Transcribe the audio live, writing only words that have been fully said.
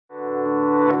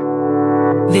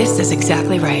This is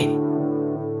exactly right.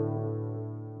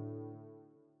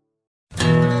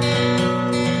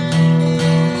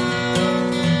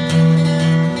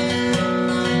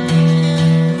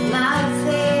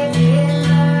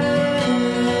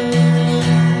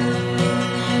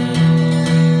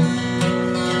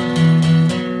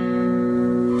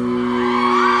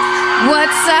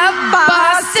 What's up,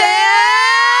 Boston?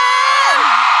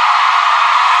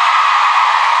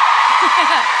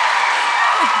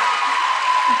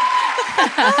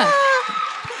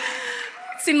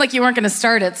 It seemed like you weren't going to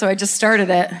start it, so I just started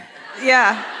it.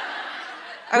 Yeah.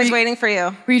 I was waiting for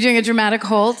you. Were you doing a dramatic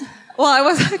hold? Well,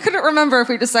 I couldn't remember if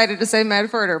we decided to say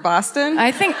Medford or Boston.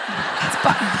 I think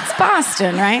it's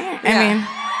Boston, right? Yeah. I mean...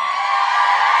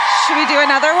 Should we do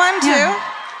another one, too? Yeah.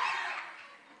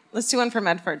 Let's do one for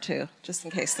Medford, too, just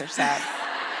in case they're sad.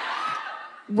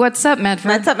 What's up,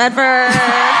 Medford? What's up, Medford?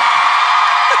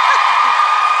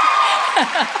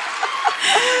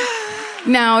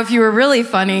 Now, if you were really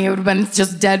funny, it would have been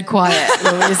just dead quiet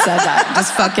when we said that.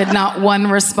 Just fucking not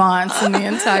one response in the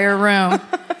entire room.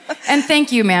 And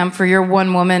thank you, ma'am, for your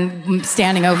one-woman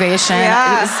standing ovation.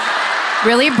 Yeah. It was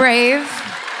really brave.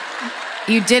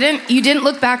 You didn't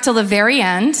look back till the very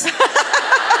end.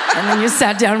 And then you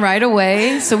sat down right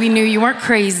away, so we knew you weren't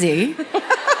crazy.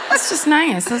 It's just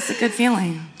nice. That's a good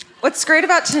feeling. What's great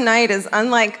about tonight is,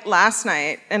 unlike last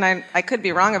night, and I could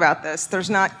be wrong about this, there's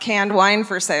not canned wine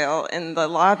for sale in the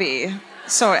lobby.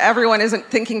 So everyone isn't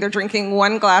thinking they're drinking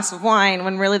one glass of wine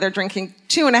when really they're drinking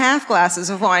 2.5 glasses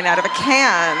of wine out of a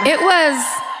can. It was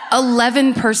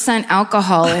 11%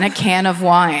 alcohol in a can of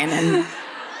wine. And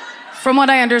from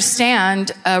what I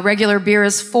understand, regular beer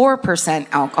is 4%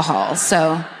 alcohol.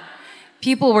 So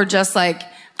people were just like,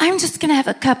 I'm just going to have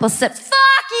a couple sips. Fuck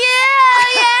yeah!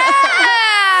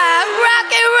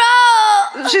 Rock and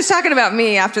roll! She's talking about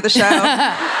me after the show.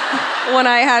 When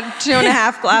I had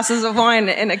 2.5 glasses of wine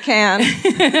in a can.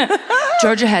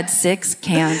 Georgia had 6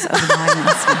 cans of wine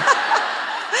last night.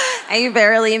 I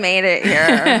barely made it here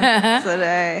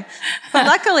today. But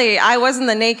luckily, I wasn't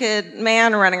the naked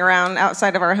man running around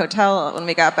outside of our hotel when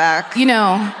we got back. You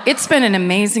know, it's been an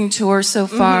amazing tour so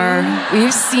far. Mm-hmm.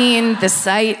 We've seen the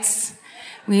sights.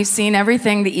 We've seen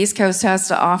everything the East Coast has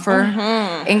to offer,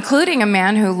 including a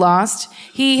man who lost.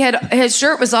 His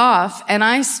shirt was off, and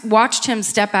I watched him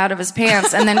step out of his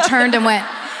pants and then turned and went,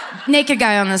 naked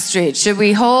guy on the street. Should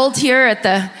we hold here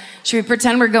should we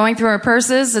pretend we're going through our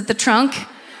purses at the trunk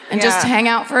and just hang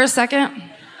out for a second?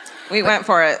 We went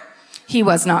for it. He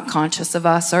was not conscious of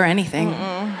us or anything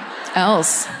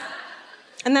else.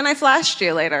 And then I flashed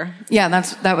you later. Yeah,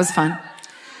 that was fun.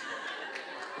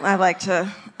 I like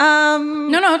to...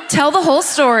 No, tell the whole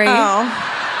story. Oh.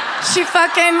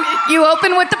 You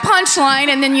open with the punchline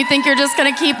and then you think you're just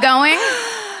going to keep going?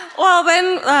 Well,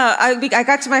 then I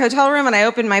got to my hotel room and I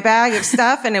opened my bag of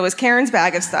stuff and it was Karen's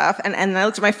bag of stuff. And I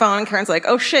looked at my phone and Karen's like,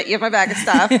 oh shit, you have my bag of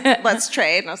stuff. Let's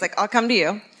trade. And I was like, I'll come to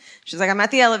you. She's like, I'm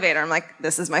at the elevator. I'm like,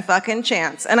 this is my fucking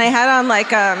chance. And I had on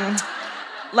like a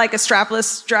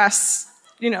strapless dress,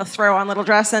 throw on little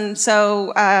dress. And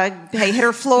so I hit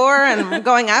her floor and I'm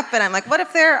going up and I'm like, what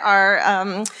if there are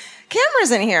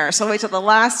cameras in here? So I wait till the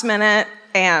last minute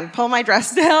and pull my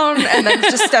dress down and then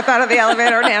just step out of the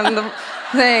elevator and hand the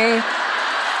thing.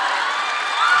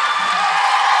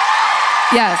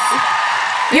 Yes.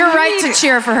 You're right to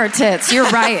cheer for her tits. You're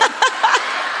right.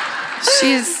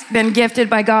 She's been gifted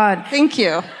by God. Thank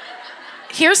you.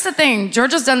 Here's the thing.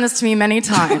 Georgia's done this to me many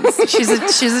times. She's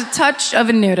a touch of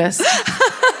a nudist.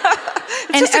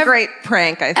 It's just a great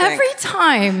prank, I think. Every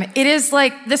time, it is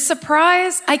like the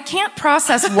surprise. I can't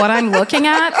process what I'm looking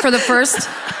at for the first,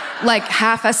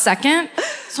 half a second.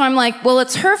 So I'm like, well,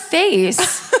 it's her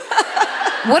face.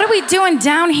 What are we doing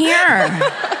down here?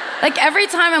 Every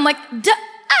time I'm like,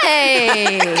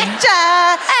 hey.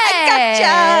 Gotcha. Hey.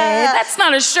 Gotcha. That's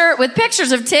not a shirt with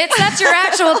pictures of tits. That's your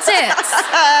actual tits.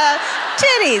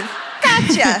 Titties.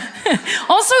 Gotcha.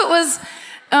 Also, it was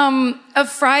a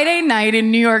Friday night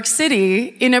in New York City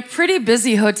in a pretty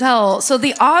busy hotel. So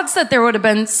the odds that there would have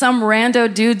been some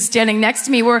rando dude standing next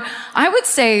to me were, I would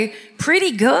say,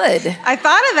 pretty good. I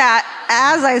thought of that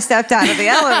as I stepped out of the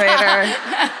elevator.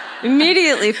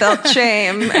 Immediately felt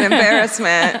shame and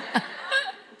embarrassment.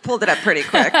 Pulled it up pretty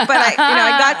quick, but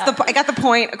I got the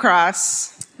point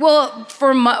across. Well,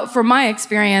 for my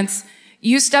experience,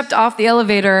 you stepped off the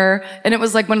elevator and it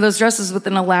was like one of those dresses with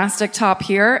an elastic top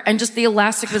here and just the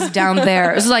elastic was down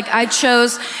there. It was like I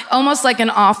chose almost like an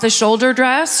off-the-shoulder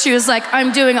dress. She was like,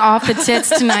 I'm doing off the tits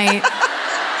tonight.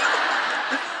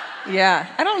 Yeah,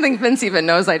 I don't think Vince even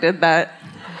knows I did that.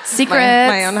 Secret.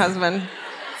 My own husband.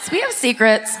 We have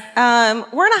secrets.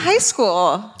 We're in a high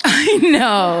school. I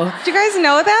know. Do you guys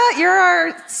know that? You're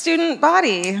our student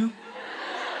body.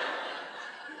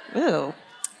 Ooh.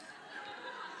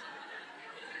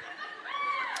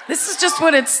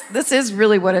 This is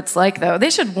really what it's like, though. They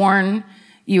should warn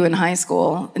you in high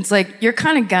school. It's like, you're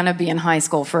kind of gonna be in high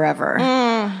school forever.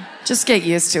 Just get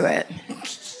used to it.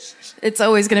 It's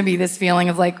always gonna be this feeling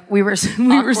of like, we were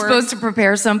supposed to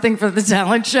prepare something for the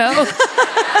talent show,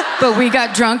 but we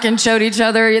got drunk and showed each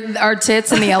other our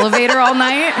tits in the elevator all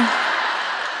night.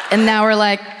 And now we're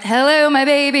like, hello, my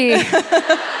baby.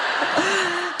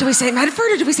 Do we say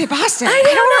Medford or do we say Boston? I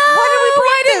don't know.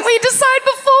 Why didn't we decide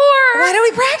before? Why do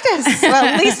we practice? Well,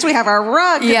 at least we have our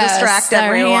rug to distract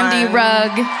everyone. Our handy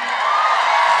rug.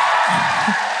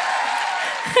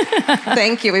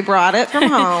 Thank you. We brought it from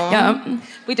home. Yeah.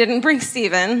 We didn't bring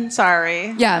Steven.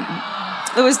 Sorry. Yeah.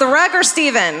 It was the rug or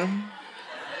Steven.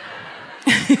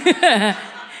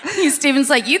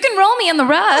 Steven's like, you can roll me in the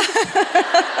rug.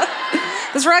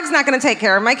 This rug's not going to take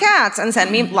care of my cats and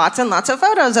send me lots and lots of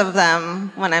photos of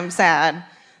them when I'm sad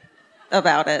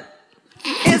about it.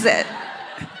 Is it?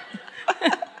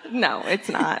 No, it's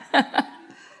not. But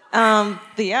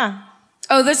yeah.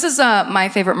 Oh, this is My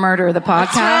Favorite Murder, the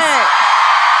podcast. That's right.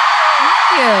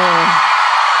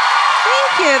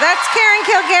 Thank you. That's Karen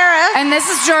Kilgariff. And this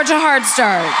is Georgia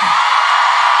Hardstart.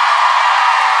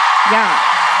 Yeah.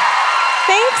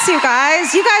 Thanks, you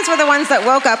guys. You guys were the ones that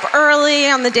woke up early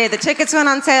on the day the tickets went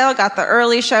on sale, got the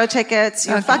early show tickets.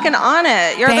 You're fucking on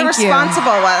it. You're the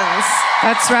responsible ones.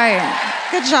 That's right.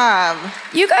 Good job.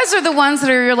 You guys are the ones that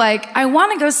you're like, I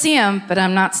want to go see him, but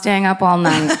I'm not staying up all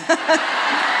night.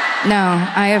 No,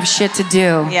 I have shit to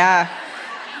do. Yeah.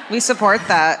 We support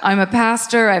that. I'm a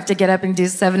pastor. I have to get up and do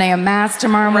 7 a.m. mass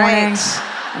tomorrow morning.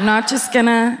 I'm not just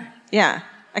gonna... Yeah.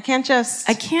 I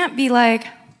can't be like...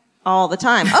 all the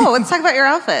time. Oh, let's talk about your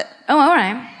outfit. Oh, all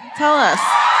right. Tell us.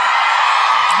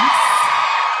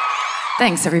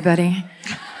 Thanks, everybody.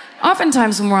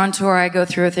 Oftentimes when we're on tour, I go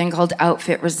through a thing called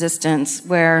outfit resistance,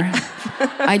 where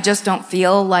I just don't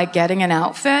feel like getting an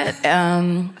outfit.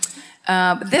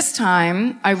 But this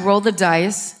time, I rolled the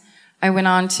dice. I went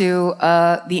on to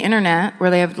the internet,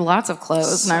 where they have lots of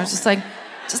clothes, and I was just like,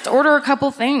 just order a couple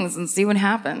things and see what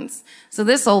happens. So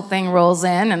this old thing rolls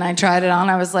in, and I tried it on.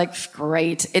 I was like,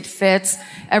 great, it fits,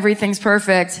 everything's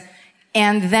perfect.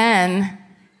 And then...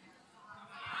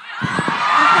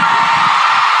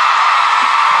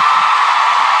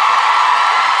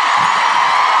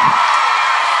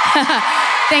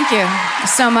 Thank you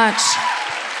so much.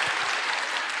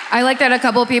 I like that a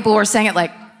couple of people were saying it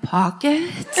like,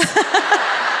 pockets?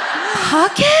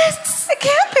 Pockets? It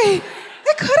can't be.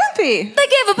 It couldn't be. They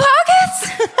gave a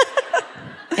pockets?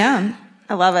 Yeah.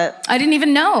 I love it. I didn't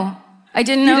even know. I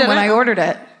didn't know when I ordered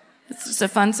it. It's just a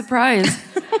fun surprise.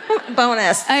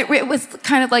 Bonus. It was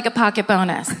kind of like a pocket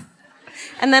bonus.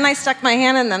 And then I stuck my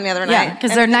hand in them the other night. Yeah,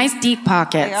 because they're nice deep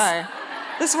pockets. They are.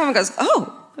 This woman goes,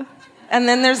 oh. And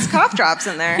then there's cough drops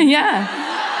in there. Yeah.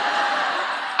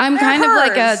 I'm kind of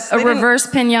like a reverse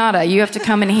pinata. You have to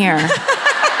come in here.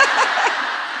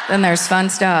 Then there's fun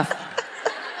stuff.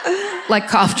 Like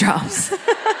cough drops.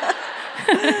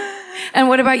 And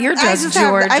what about your dress,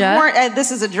 Georgia?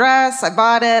 This is a dress. I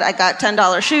bought it. I got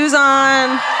 $10 shoes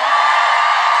on.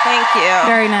 Thank you.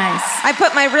 Very nice. I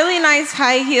put my really nice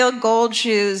high-heeled gold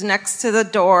shoes next to the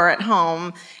door at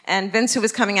home. And Vince, who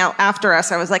was coming out after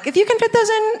us, I was like, if you can fit those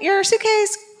in your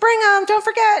suitcase, bring them. Don't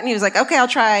forget. And he was like, okay, I'll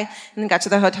try. And then got to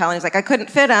the hotel, and he was like, I couldn't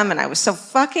fit them. And I was so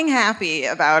fucking happy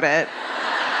about it.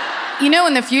 You know,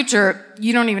 in the future,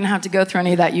 you don't even have to go through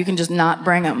any of that. You can just not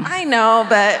bring them. I know,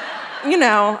 but... You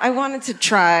know, I wanted to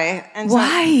try. And so,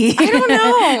 why? I don't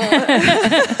know.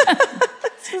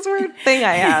 It's this weird thing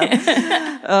I have.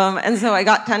 And so I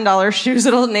got $10 shoes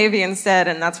at Old Navy instead,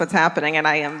 and that's what's happening. And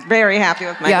I am very happy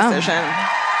with my decision.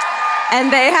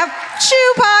 And they have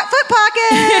foot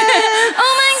pockets.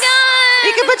 Oh my God!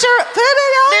 You can put it on.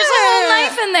 There's a whole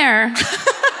knife in there.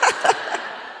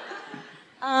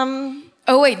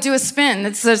 Oh wait, do a spin.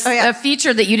 It's a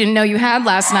feature that you didn't know you had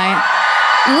last night.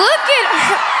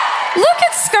 Look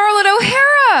at Scarlett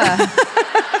O'Hara.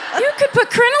 You could put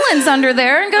crinolines under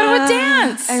there and go to a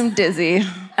dance. I'm dizzy.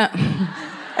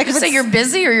 I could say you're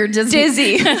busy or you're dizzy.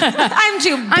 Dizzy. I'm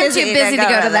too busy to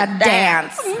go to that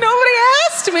dance. Nobody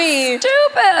asked me.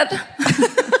 Stupid.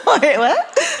 Wait,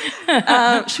 what?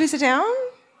 Should we sit down?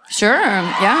 Sure,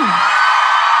 yeah.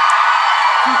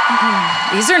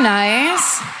 These are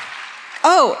nice.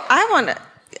 Oh, I want to...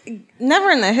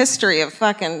 Never in the history of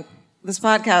fucking... This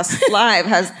podcast live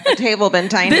has a table been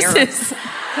tinier. This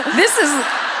is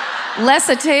less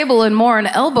a table and more an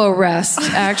elbow rest,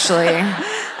 actually.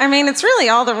 I mean, it's really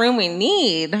all the room we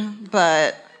need,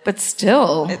 but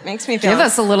still, it makes me feel... Give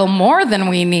us a little more than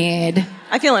we need.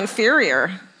 I feel inferior.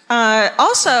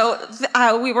 Also,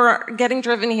 we were getting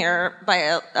driven here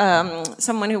by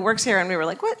someone who works here, and we were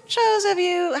like, what shows have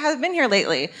been here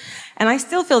lately? And I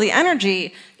still feel the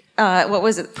energy. What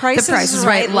was it? The Price is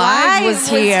Right Live was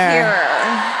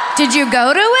here. Did you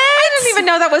go to it? I didn't even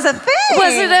know that was a thing.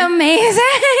 Was it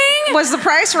amazing? Was the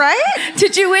price right?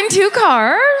 Did you win 2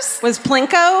 cars? Was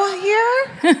Plinko here?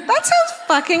 That sounds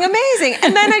fucking amazing.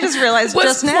 And then I just realized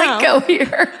just now. Was Plinko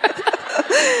here?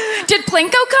 Did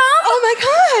Plinko come? Oh my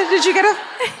God. Did you get a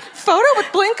photo with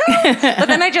Plinko? But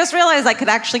then I just realized I could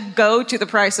actually go to the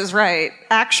Price is Right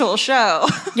actual show.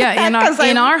 Yeah, in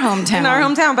our hometown. In our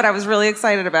hometown, but I was really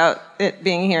excited about it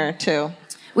being here too.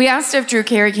 We asked if Drew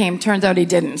Carey came. Turns out he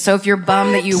didn't. So if you're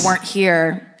bummed that you weren't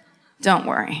here, don't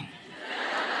worry.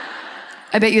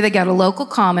 I bet you they got a local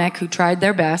comic who tried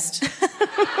their best.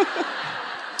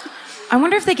 I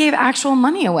wonder if they gave actual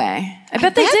money away. I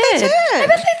bet they did. I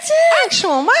bet they did.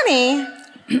 Actual money?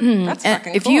 That's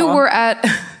fucking if cool. you were at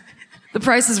The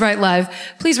Price is Right Live,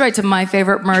 please write to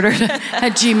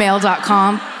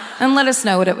myfavoriteMurder@gmail.com and let us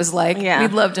know what it was like. Yeah.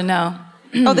 We'd love to know.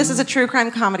 Oh, this is a true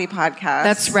crime comedy podcast.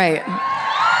 That's right.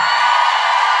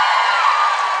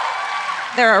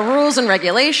 There are rules and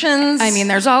regulations. I mean,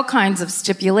 there's all kinds of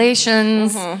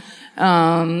stipulations.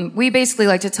 Mm-hmm. We basically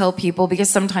like to tell people, because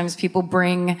sometimes people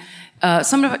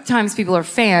are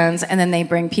fans, and then they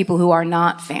bring people who are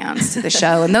not fans to the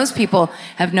show, and those people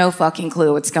have no fucking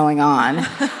clue what's going on.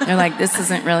 They're like, this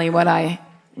isn't really what I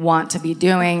want to be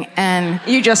doing. And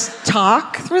you just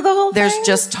talk through the whole thing? There's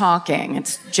just talking.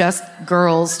 It's just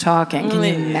girls talking. Can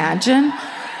you imagine?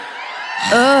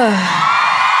 Ugh.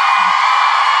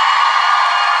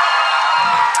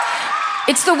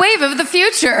 It's the wave of the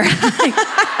future.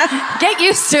 Get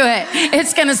used to it.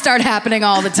 It's going to start happening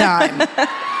all the time. But,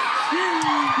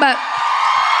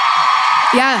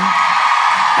 yeah,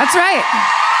 that's right.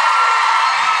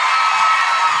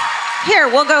 Here,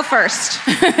 we'll go first.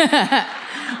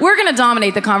 We're going to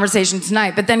dominate the conversation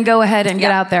tonight, but then go ahead and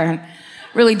get out there and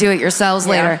really do it yourselves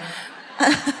later.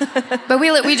 But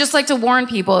we just like to warn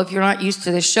people, if you're not used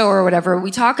to this show or whatever, we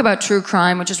talk about true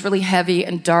crime, which is really heavy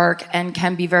and dark and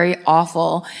can be very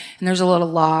awful, and there's a lot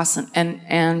of loss,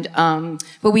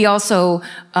 but we also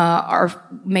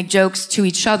make jokes to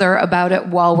each other about it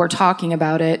while we're talking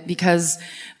about it, because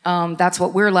that's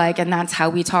what we're like, and that's how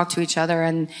we talk to each other,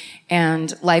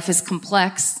 and life is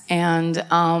complex and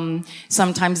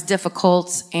sometimes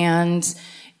difficult, and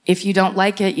if you don't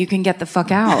like it, you can get the fuck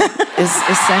out, is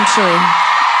essentially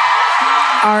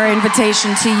our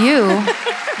invitation to you,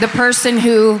 the person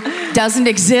who doesn't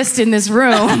exist in this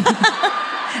room,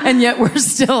 and yet we're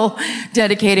still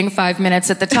dedicating 5 minutes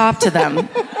at the top to them.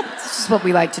 It's just what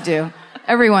we like to do.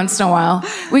 Every once in a while.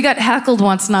 We got heckled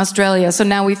once in Australia, so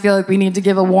now we feel like we need to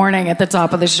give a warning at the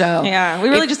top of the show. Yeah, we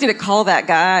really just need to call that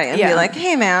guy and be like,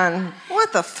 hey man,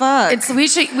 what the fuck?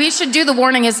 We should do the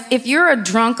warning is, if you're a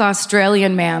drunk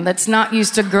Australian man that's not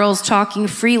used to girls talking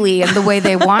freely and the way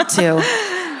they want to,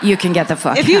 you can get the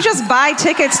fuck out. If you just buy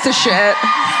tickets to shit.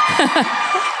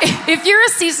 If you're a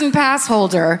season pass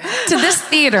holder to this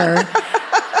theater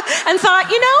and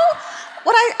thought,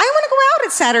 what I want to go out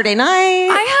at Saturday night.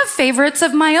 I have favorites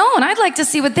of my own. I'd like to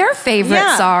see what their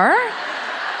favorites are.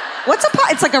 What's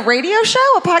it's like a radio show?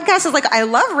 A podcast is like, I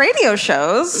love radio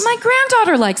shows. My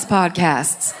granddaughter likes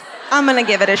podcasts. I'm going to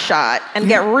give it a shot and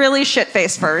get really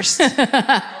shit-faced first.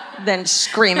 Then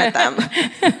scream at them.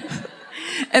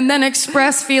 And then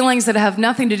express feelings that have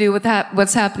nothing to do with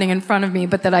what's happening in front of me,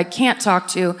 but that I can't talk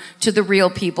to the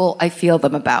real people I feel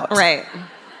them about. Right.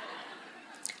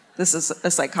 This is a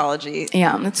psychology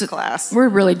class. We're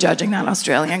really judging that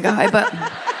Australian guy, but... I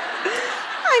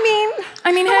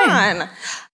mean, come hey. on.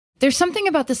 There's something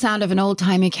about the sound of an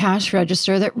old-timey cash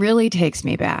register that really takes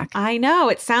me back. I know.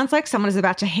 It sounds like someone is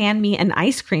about to hand me an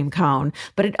ice cream cone,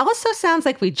 but it also sounds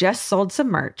like we just sold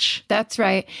some merch. That's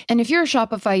right. And if you're a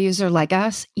Shopify user like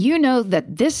us, you know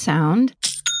that this sound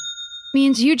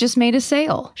means you just made a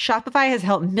sale. Shopify has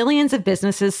helped millions of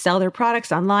businesses sell their products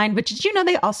online, but did you know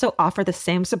they also offer the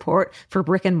same support for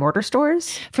brick and mortar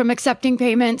stores? From accepting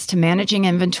payments to managing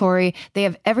inventory, they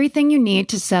have everything you need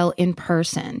to sell in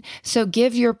person. So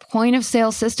give your point of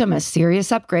sale system a serious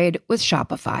upgrade with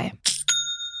Shopify.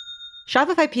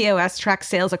 Shopify POS tracks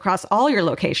sales across all your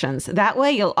locations. That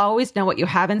way, you'll always know what you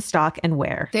have in stock and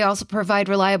where. They also provide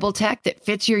reliable tech that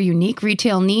fits your unique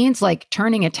retail needs, like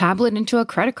turning a tablet into a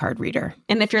credit card reader.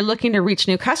 And if you're looking to reach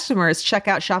new customers, check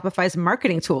out Shopify's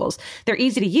marketing tools. They're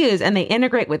easy to use, and they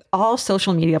integrate with all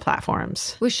social media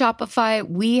platforms. With Shopify,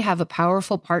 we have a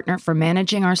powerful partner for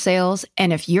managing our sales.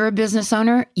 And if you're a business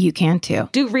owner, you can too.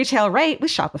 Do retail right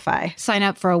with Shopify. Sign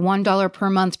up for a $1 per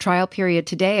month trial period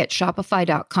today at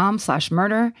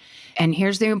shopify.com/murder. And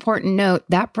here's the important note,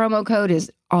 that promo code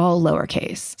is all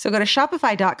lowercase. So go to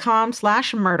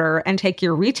shopify.com/murder and take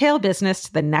your retail business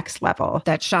to the next level.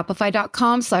 That's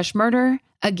shopify.com/murder.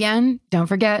 Again, don't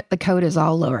forget, the code is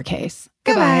all lowercase.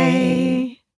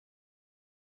 Goodbye.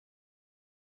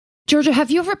 Georgia, have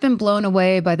you ever been blown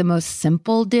away by the most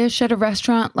simple dish at a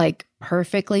restaurant, like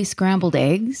perfectly scrambled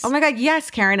eggs? Oh my God,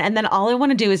 yes, Karen. And then all I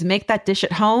want to do is make that dish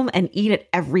at home and eat it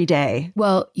every day.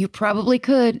 Well, you probably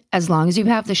could, as long as you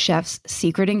have the chef's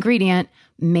secret ingredient,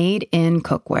 Made in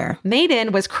Cookware. Made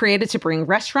In was created to bring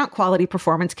restaurant quality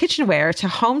performance kitchenware to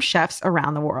home chefs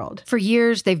around the world. For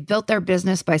years, they've built their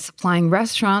business by supplying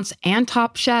restaurants and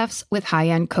top chefs with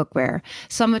high-end cookware.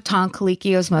 Some of Tom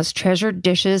Colicchio's most treasured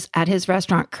dishes at his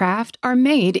restaurant Craft are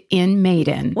made in Made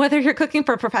In. Whether you're cooking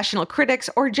for professional critics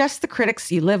or just the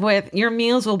critics you live with, your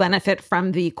meals will benefit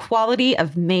from the quality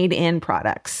of Made In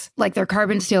products. Like their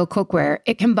carbon steel cookware,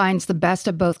 it combines the best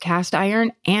of both cast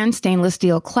iron and stainless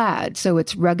steel clad, so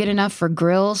it's rugged enough for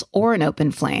grills or an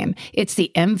open flame. It's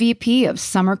the MVP of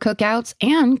summer cookouts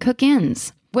and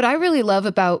cook-ins. What I really love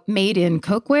about Made in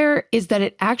Cookware is that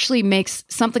it actually makes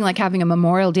something like having a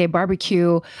Memorial Day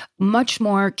barbecue much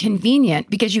more convenient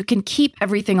because you can keep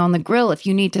everything on the grill. If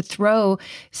you need to throw,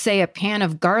 say, a pan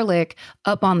of garlic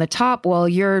up on the top while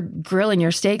you're grilling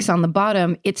your steaks on the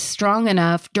bottom, it's strong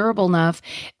enough, durable enough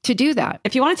to do that.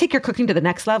 If you want to take your cooking to the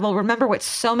next level, remember what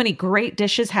so many great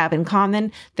dishes have in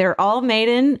common. They're all made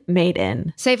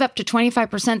in. Save up to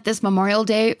 25% this Memorial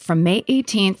Day from May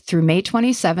 18th through May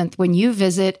 27th when you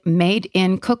visit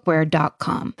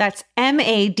madeincookware.com. That's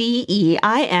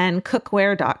MADEIN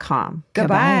cookware.com.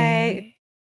 Goodbye.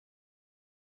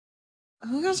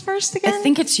 Who goes first again? I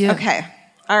think it's you. Okay.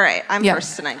 All right. I'm Yep.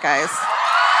 first tonight, guys.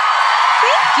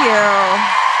 Thank you.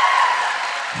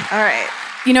 All right.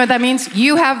 You know what that means?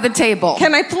 You have the table.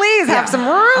 Can I please have some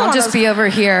room? I'll on just this be over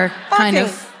here, kind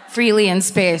of fucking freely in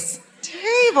space,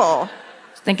 table?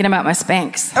 thinking about my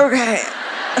Spanx. Okay.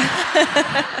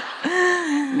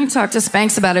 We talked to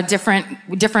Spanx about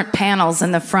different panels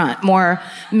in the front, more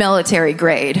military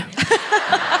grade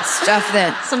stuff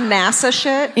that. Some NASA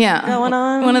shit going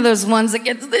on. One of those ones that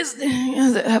gets this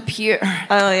up here.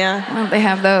 Oh, yeah. Why don't they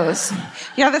have those?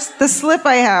 Yeah, the slip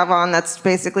I have on that's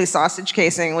basically sausage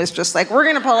casing was just like, we're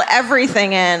going to pull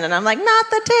everything in. And I'm like, not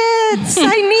the tits.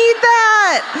 I need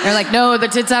that. They're like, no, the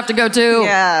tits have to go too.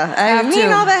 Yeah. I Have need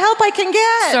to. all the help I can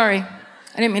get. Sorry.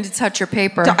 I didn't mean to touch your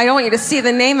paper. I don't want you to see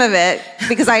the name of it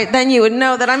because then you would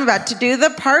know that I'm about to do the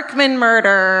Parkman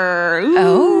murder.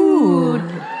 Ooh.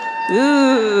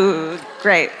 Ooh.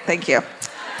 Great. Thank you.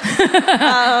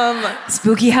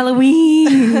 Spooky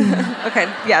Halloween. Okay.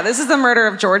 Yeah, this is the murder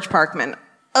of George Parkman.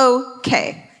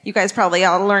 Okay. You guys probably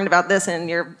all learned about this in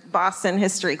your Boston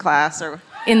history class or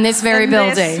In this very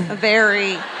building. This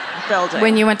very building.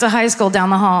 When you went to high school down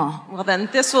the hall. Well, then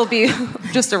this will be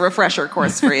just a refresher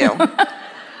course for you.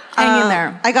 Hang in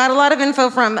there. I got a lot of info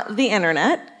from the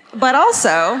internet, but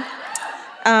also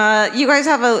you guys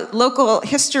have a local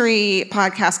history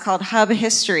podcast called Hub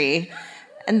History,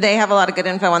 and they have a lot of good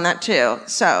info on that too.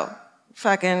 So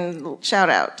fucking shout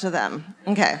out to them.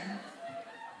 Okay.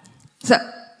 So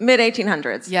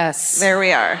mid-1800s. Yes. There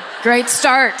we are. Great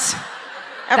start.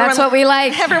 That's what we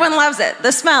like. Everyone loves it.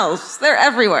 The smells, they're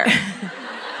everywhere.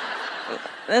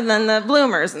 And then the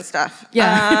bloomers and stuff.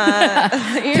 Yeah.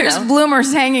 There's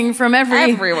bloomers hanging from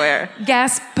everywhere.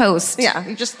 Gas post. Yeah,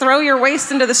 you just throw your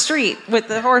waste into the street with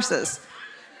the horses.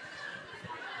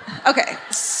 Okay,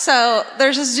 so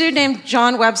there's this dude named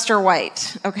John Webster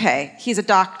White. Okay, he's a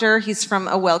doctor. He's from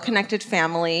a well-connected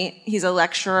family. He's a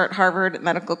lecturer at Harvard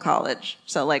Medical College.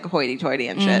 So like hoity-toity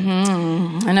and shit.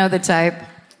 Mm-hmm. I know the type.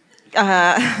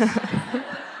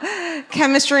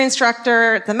 Chemistry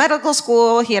instructor at the medical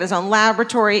school. He had his own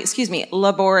laboratory.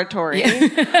 Laboratory.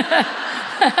 Yeah.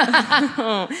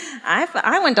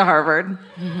 I went to Harvard.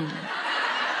 Mm-hmm.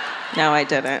 No, I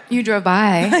didn't. You drove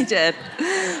by. I did.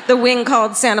 The wing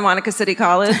called Santa Monica City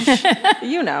College.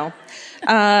 You know.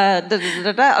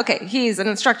 Okay, he's an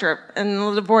instructor in the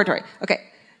laboratory. Okay.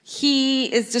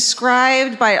 He is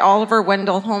described by Oliver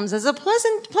Wendell Holmes as a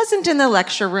pleasant in the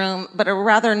lecture room, but a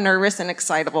rather nervous and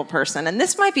excitable person. And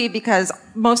this might be because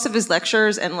most of his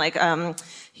lectures and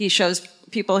he shows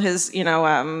people his,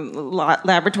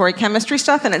 laboratory chemistry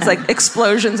stuff, and it's like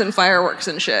explosions and fireworks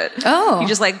and shit. Oh. He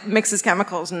just like mixes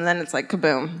chemicals and then it's like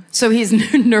kaboom. So he's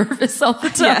nervous all the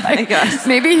time. Yeah, I guess.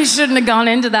 Maybe he shouldn't have gone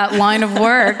into that line of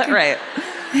work. Right.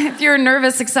 If you're a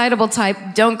nervous, excitable type,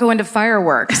 don't go into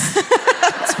fireworks.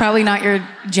 It's probably not your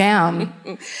jam.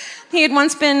 He had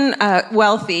once been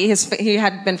wealthy. He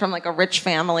had been from like a rich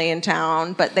family in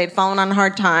town, but they'd fallen on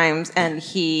hard times, and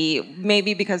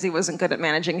maybe because he wasn't good at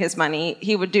managing his money,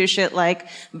 he would do shit like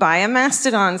buy a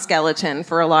mastodon skeleton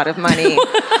for a lot of money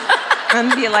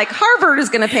and be like, Harvard is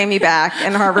going to pay me back.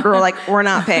 And Harvard were like, we're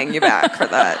not paying you back for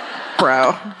that,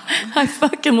 bro. I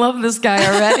fucking love this guy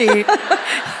already.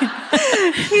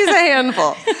 He's a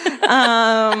handful.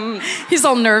 He's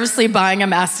all nervously buying a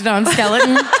mastodon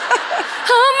skeleton.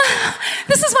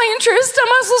 This is my interest.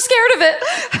 I'm also scared of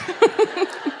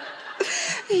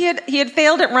it. He had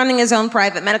failed at running his own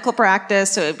private medical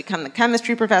practice, so he had become the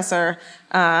chemistry professor,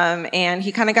 and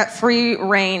he kind of got free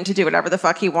reign to do whatever the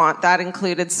fuck he want. That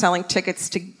included selling tickets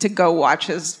to go watch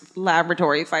his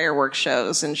laboratory fireworks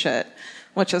shows and shit,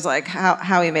 which is like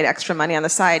how he made extra money on the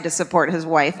side to support his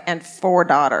wife and 4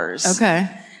 daughters. Okay.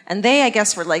 And they, I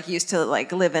guess, were like used to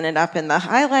like living it up in the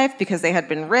high life because they had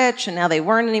been rich and now they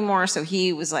weren't anymore. So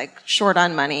he was like short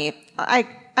on money. I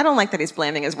don't like that he's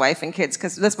blaming his wife and kids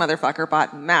because this motherfucker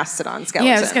bought mastodon skeletons.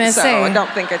 Yeah, I was gonna say. I don't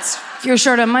think it's. If you're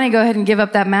short on money, go ahead and give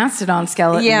up that mastodon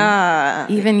skeleton. Yeah.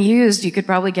 Even used, you could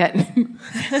probably get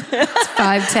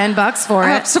 $5-10 for it.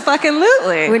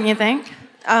 Absolutely. Wouldn't you think?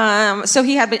 So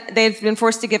they'd been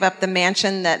forced to give up the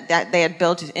mansion that they had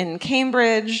built in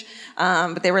Cambridge,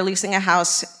 but they were leasing a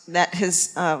house that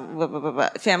his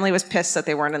family was pissed that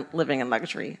they weren't living in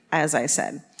luxury, as I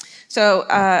said. So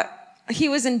he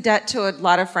was in debt to a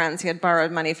lot of friends. He had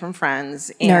borrowed money from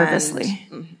friends. Nervously.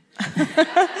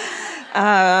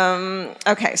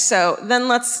 Okay, so then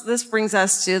this brings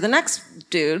us to the next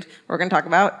dude we're going to talk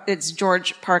about. It's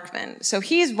George Parkman. So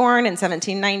he's born in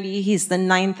 1790. He's the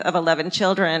 9th of 11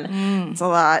 children. It's a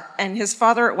lot. And his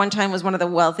father at one time was one of the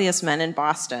wealthiest men in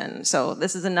Boston. So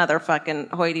this is another fucking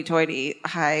hoity-toity,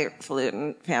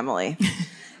 highfalutin family.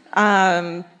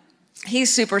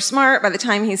 He's super smart. By the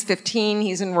time he's 15,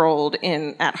 he's enrolled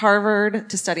at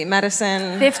Harvard to study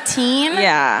medicine. 15?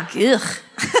 Yeah. Ugh.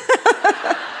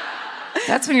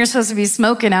 That's when you're supposed to be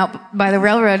smoking out by the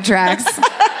railroad tracks.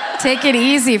 Take it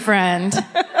easy, friend.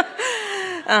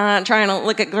 Trying to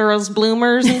look at girls'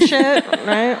 bloomers and shit,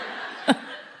 right?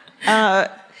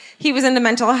 He was into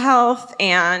mental health,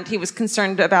 and he was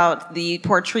concerned about the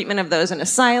poor treatment of those in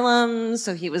asylums.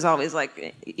 So he was always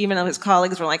like, even though his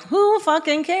colleagues were like, who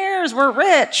fucking cares? We're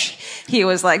rich. He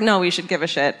was like, no, we should give a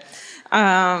shit.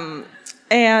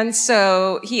 And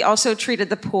so he also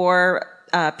treated the poor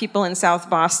people in South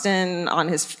Boston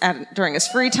during his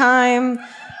free time.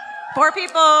 Poor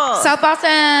people. South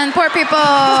Boston, poor people.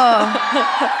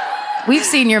 We've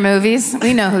seen your movies.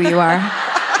 We know who you are.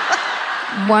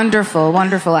 Wonderful,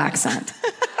 wonderful accent.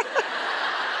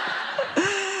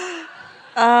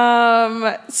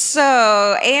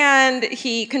 And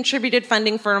he contributed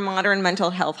funding for a modern mental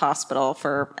health hospital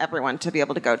for everyone to be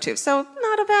able to go to. So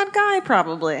not a bad guy,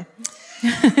 probably.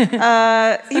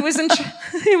 He was in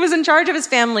charge of his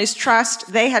family's trust.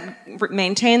 They had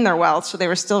maintained their wealth, so they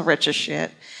were still rich as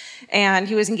shit. And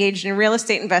he was engaged in real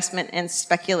estate investment and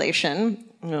speculation.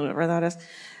 Whatever that is.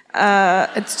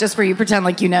 It's just where you pretend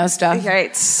like you know stuff. Right.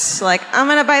 It's like, I'm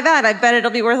going to buy that. I bet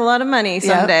it'll be worth a lot of money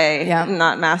someday. Yep.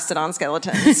 Not mastodon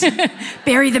skeletons.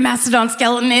 Bury the mastodon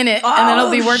skeleton in it, and it'll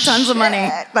be worth tons of money.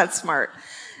 That's smart.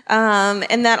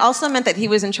 And that also meant that he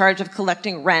was in charge of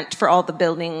collecting rent for all the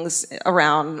buildings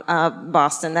around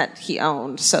Boston that he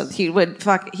owned. So he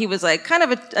was like kind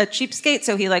of a cheapskate,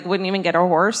 so he like wouldn't even get a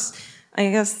horse.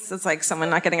 I guess it's like someone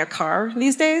not getting a car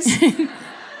these days.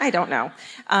 I don't know.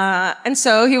 And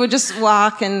so he would just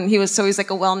walk, and he's like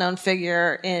a well-known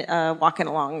figure walking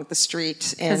along the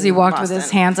street in Because he walked Boston. with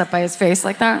his hands up by his face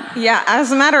like that? Yeah,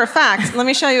 as a matter of fact, let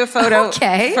me show you a photo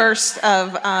first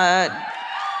of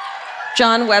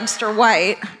John Webster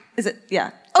White. Is it?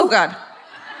 Yeah. Oh, God.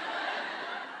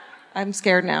 I'm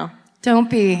scared now. Don't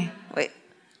be. Wait.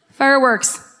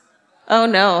 Fireworks. Oh,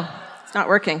 no. It's not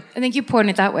working. I think you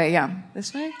pointed that way, yeah.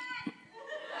 This way?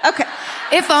 Okay.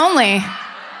 If only.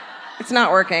 It's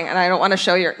not working, and I don't want to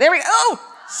show your... There we go. Oh,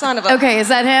 son of a... Okay, is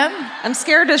that him? I'm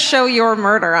scared to show your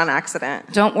murder on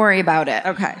accident. Don't worry about it.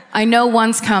 Okay. I know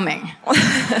one's coming.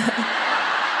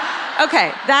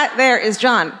 Okay, that there is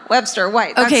John Webster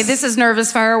White. Okay, this is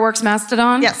Nervous Fireworks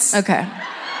Mastodon? Yes. Okay.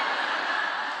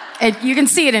 You can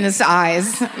see it in his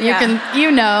eyes.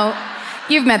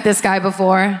 You've met this guy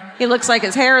before. He looks like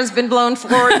his hair has been blown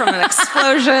forward from an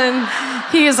explosion.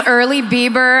 He is early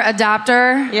Bieber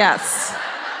adopter. Yes.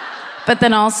 But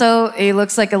then also, he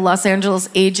looks like a Los Angeles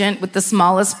agent with the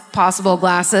smallest possible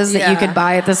glasses that you could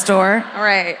buy at the store. All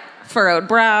right. Furrowed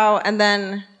brow, and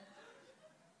then...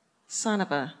 Son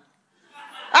of a...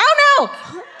 Oh, no!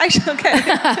 Okay.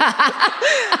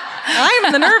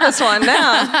 I'm the nervous one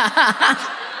now.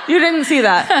 You didn't see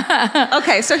that.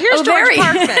 Okay, so here's George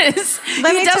Parkman.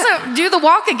 He doesn't do the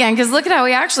walk again, because look at how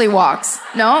he actually walks.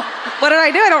 No? What did I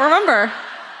do? I don't remember.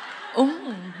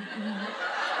 Oh.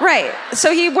 Right.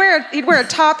 So he'd wear a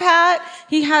top hat.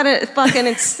 He had a fucking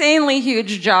insanely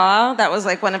huge jaw. That was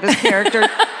like one of his character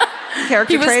traits.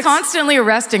 He was constantly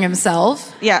arresting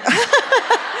himself. Yeah.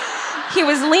 He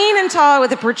was lean and tall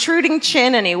with a protruding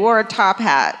chin, and he wore a top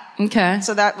hat. Okay.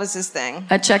 So that was his thing.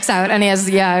 That checks out. And he has,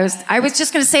 I was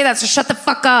just going to say that, so shut the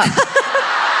fuck up.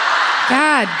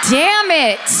 God damn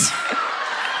it.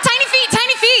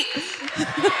 Tiny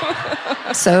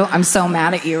feet. So I'm so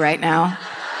mad at you right now.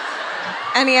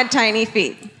 And he had tiny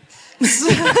feet.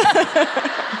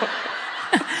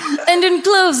 And in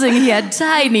closing, he had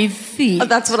tiny feet.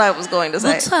 That's what I was going to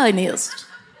say. The tiniest.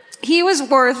 He was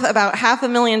worth about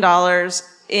 $500,000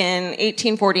 in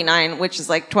 1849, which is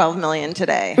like $12 million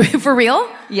today. For real?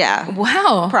 Yeah.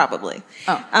 Wow. Probably.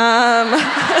 Oh.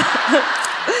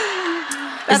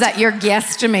 Is that your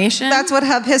guesstimation? That's what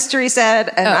Hub History said,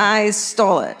 and I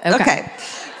stole it. Okay.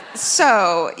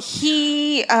 So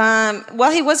he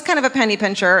was kind of a penny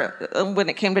pincher when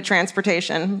it came to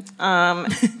transportation.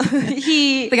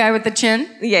 The guy with the chin?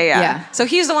 Yeah. So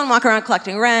he's the one walking around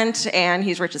collecting rent, and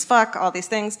he's rich as fuck, all these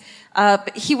things.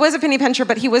 He was a penny pincher,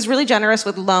 but he was really generous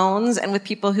with loans and with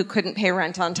people who couldn't pay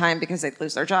rent on time because they'd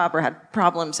lose their job or had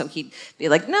problems. So he'd be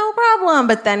like, no problem.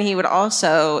 But then he would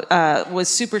also was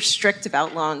super strict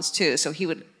about loans too. So he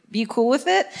would be cool with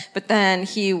it, but then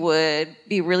he would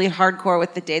be really hardcore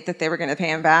with the date that they were going to pay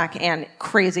him back and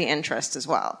crazy interest as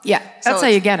well. Yeah, that's how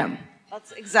you get them.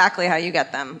 That's exactly how you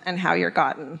get them and how you're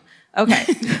gotten. Okay.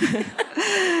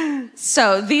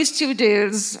 So these two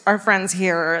dudes are friends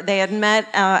here. They had met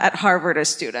at Harvard as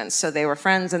students, so they were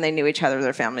friends and they knew each other,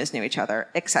 their families knew each other,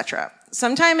 etc.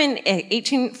 Sometime in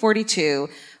 1842,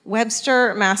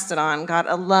 Webster Mastodon got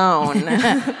a loan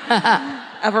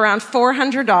of around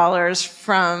 $400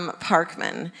 from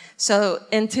Parkman. So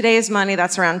in today's money,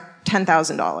 that's around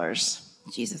 $10,000.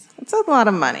 Jesus. That's a lot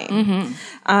of money.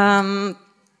 Mm-hmm.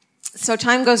 So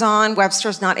time goes on.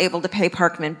 Webster's not able to pay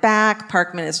Parkman back.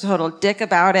 Parkman is a total dick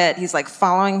about it. He's like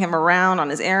following him around on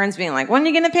his errands, being like, when are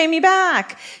you going to pay me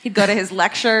back? He'd go to his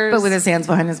lectures. But with his hands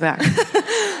behind his back.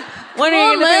 When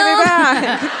are you going to pay me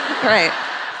back? Right.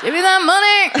 Give me that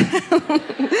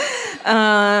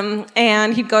money.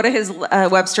 And he'd go to his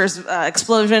Webster's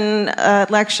explosion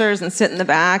lectures and sit in the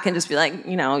back and just be like,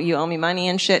 you owe me money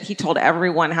and shit. He told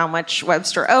everyone how much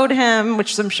Webster owed him,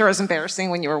 which I'm sure is embarrassing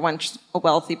when you were once a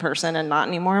wealthy person and not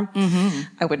anymore. Mm-hmm.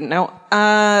 I wouldn't know.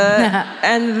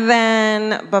 And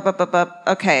then,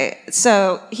 okay.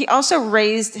 So he also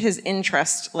raised his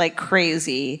interest like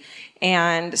crazy.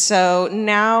 And so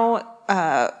now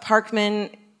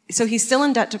Parkman... So he's still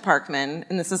in debt to Parkman,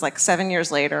 and this is like 7 years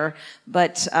later,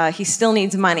 but he still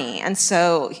needs money. And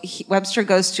so Webster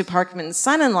goes to Parkman's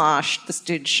son-in-law, this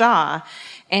dude Shaw,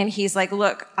 and he's like,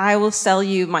 look, I will sell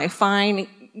you my fine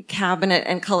cabinet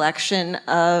and collection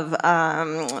of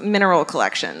mineral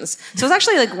collections. So it's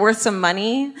actually like worth some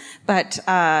money, but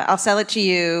I'll sell it to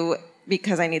you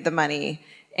because I need the money.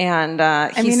 And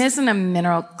isn't a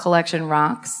mineral collection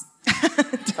rocks?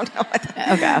 Don't know what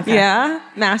that. Okay. Yeah?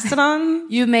 Mastodon?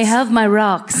 You may have my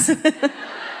rocks.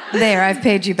 There, I've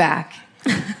paid you back.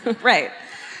 Right.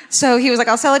 So he was like,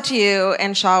 I'll sell it to you.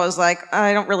 And Shaw was like,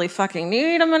 I don't really fucking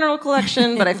need a mineral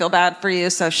collection, but I feel bad for you,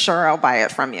 so sure, I'll buy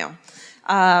it from you.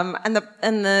 And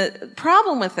the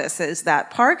problem with this is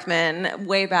that Parkman,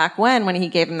 way back when he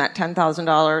gave him that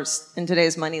 $10,000 in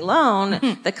today's money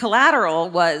loan, the collateral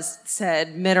was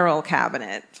said mineral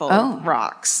cabinet full of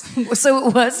rocks. So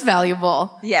it was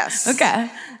valuable. Yes. Okay.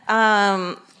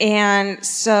 And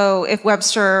so if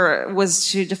Webster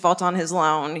was to default on his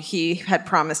loan, he had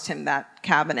promised him that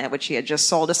cabinet, which he had just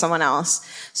sold to someone else.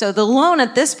 So the loan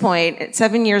at this point,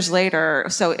 7 years later,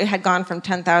 so it had gone from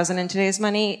 $10,000 in today's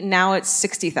money, now it's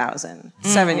 $60,000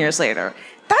 7 years later.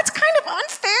 That's kind of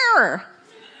unfair,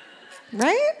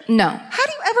 right? No. How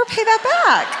do you ever pay that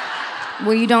back?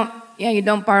 Well, you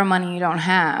don't borrow money you don't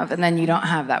have, and then you don't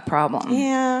have that problem.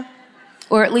 Yeah.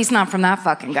 Or at least not from that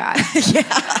fucking guy.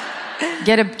 Yeah.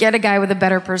 Get a guy with a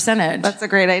better percentage. That's a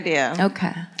great idea.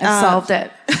 Okay, I solved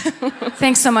it.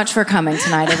 Thanks so much for coming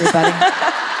tonight, everybody.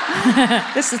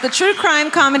 This is the True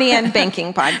Crime Comedy and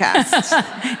Banking Podcast.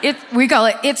 We call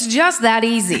it It's Just That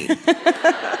Easy.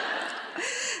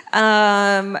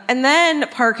 And then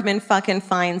Parkman fucking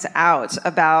finds out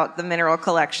about the mineral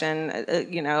collection,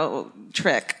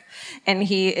 trick. And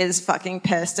he is fucking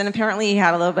pissed. And apparently he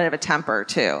had a little bit of a temper,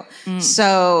 too.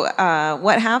 So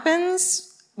what happens?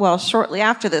 Well, shortly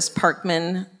after this,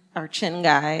 Parkman, our chin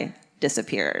guy,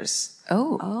 disappears.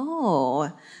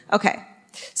 Oh. Okay.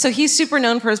 So he's super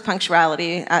known for his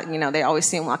punctuality. They always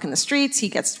see him walk in the streets. He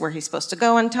gets where he's supposed to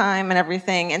go on time and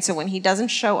everything. And so when he doesn't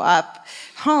show up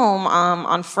home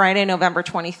on Friday, November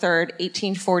 23rd,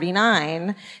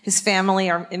 1849, his family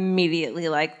are immediately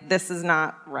like, this is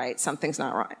not right. Something's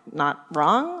not right. Not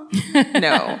wrong?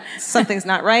 No. Something's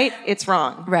not right. It's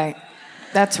wrong. Right.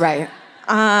 That's right.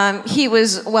 He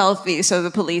was wealthy, so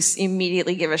the police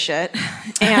immediately give a shit.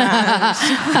 And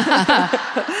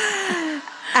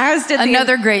as did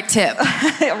another great tip.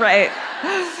 Right.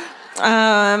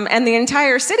 And the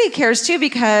entire city cares too,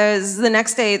 because the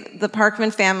next day the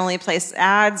Parkman family placed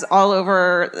ads all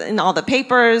over in all the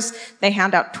papers. They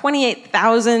hand out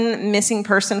 28,000 missing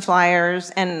person flyers,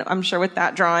 and I'm sure with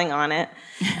that drawing on it.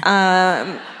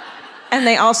 And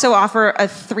they also offer a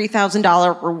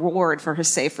 $3,000 reward for his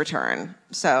safe return.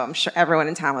 So I'm sure everyone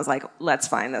in town was like, let's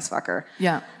find this fucker.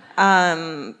 Yeah.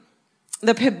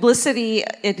 The publicity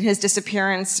in his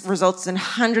disappearance results in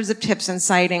hundreds of tips and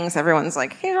sightings. Everyone's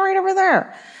like, he's right over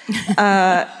there.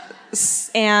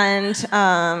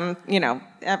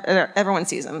 Everyone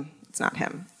sees him. It's not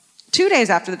him. 2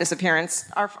 days after the disappearance,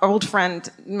 our old friend,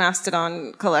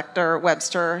 Mastodon collector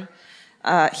Webster,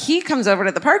 he comes over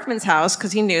to the Parkman's house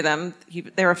because he knew them.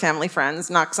 They were family friends,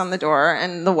 knocks on the door,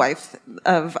 and the wife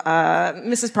of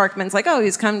Mrs. Parkman's like, oh,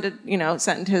 he's come to,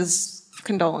 send his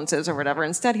condolences or whatever.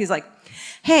 Instead, he's like,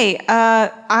 hey,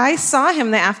 I saw him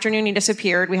the afternoon he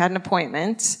disappeared. We had an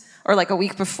appointment, or like a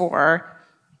week before,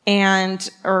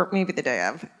 or maybe the day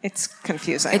of. It's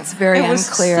confusing. It's very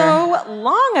unclear. It was so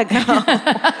long ago.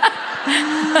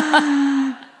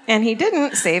 And he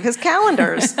didn't save his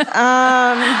calendars.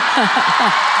 Wow.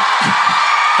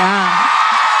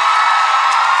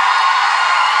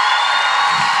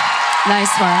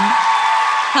 Nice one.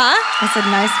 Huh? That's a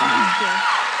nice one.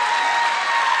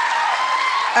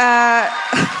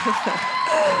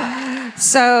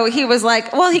 So he was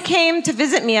like, well, he came to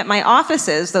visit me at my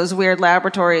offices, those weird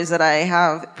laboratories that I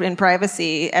have in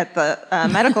privacy at the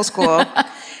medical school.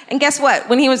 And guess what?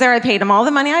 When he was there, I paid him all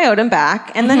the money I owed him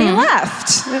back, and then he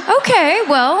left. Okay,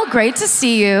 well, great to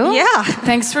see you. Yeah.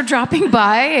 Thanks for dropping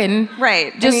by and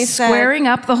just squaring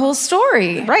up the whole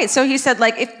story. Right. So he said,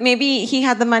 like, if maybe he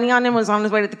had the money on him, was on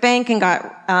his way to the bank and got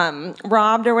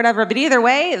robbed or whatever. But either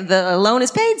way, the loan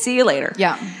is paid. See you later.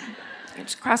 Yeah.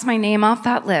 Just cross my name off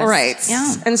that list. Right.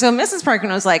 Yeah. And so Mrs.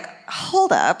 Parkman was like,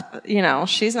 hold up.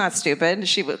 She's not stupid.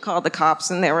 She would call the cops,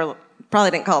 and they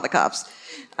probably didn't call the cops.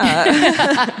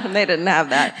 They didn't have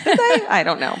that. Did they? I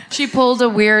don't know. She pulled a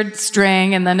weird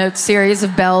string, and then a series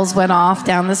of bells went off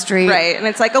down the street. Right. And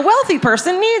it's like, a wealthy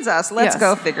person needs us. Let's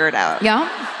go figure it out.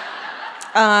 Yeah.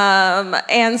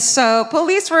 And so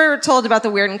police were told about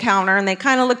the weird encounter, and they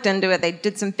kind of looked into it. They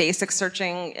did some basic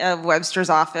searching of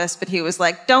Webster's office, but he was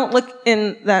like, don't look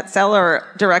in that cellar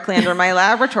directly under my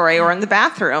laboratory or in the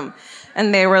bathroom.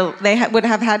 And they would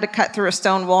have had to cut through a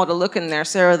stone wall to look in there.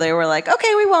 So they were like,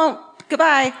 okay, we won't.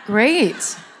 Goodbye.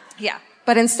 Great. Yeah.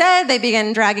 But instead, they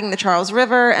begin dragging the Charles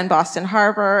River and Boston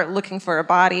Harbor, looking for a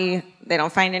body. They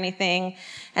don't find anything.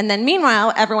 And then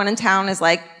meanwhile, everyone in town is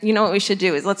like, you know what we should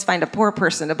do is let's find a poor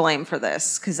person to blame for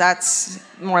this, because that's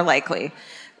more likely.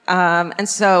 And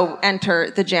so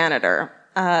enter the janitor.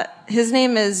 His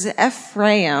name is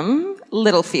Ephraim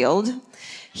Littlefield.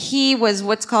 He was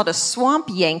what's called a swamp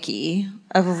Yankee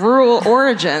of rural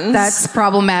origins. That's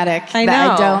problematic. I know.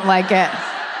 I don't like it.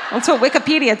 That's what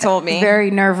Wikipedia told me.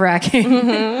 Very nerve-wracking.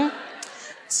 Mm-hmm.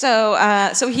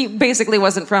 So he basically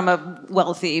wasn't from a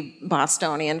wealthy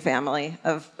Bostonian family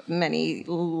of many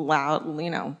loud,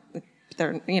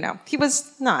 he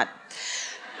was not.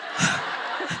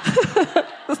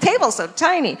 The table's so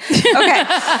tiny. Okay.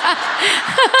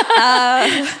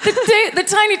 The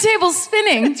tiny table's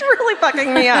spinning. It's really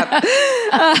fucking me up.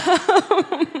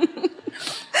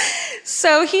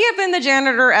 So he had been the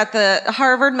janitor at the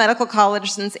Harvard Medical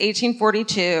College since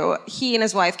 1842. He and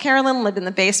his wife, Carolyn, lived in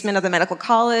the basement of the medical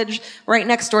college, right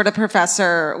next door to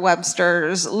Professor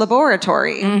Webster's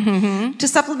laboratory. Mm-hmm. To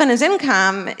supplement his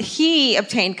income, he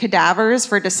obtained cadavers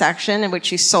for dissection, in which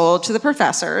he sold to the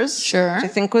professors, sure, which I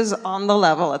think was on the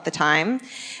level at the time.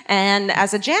 And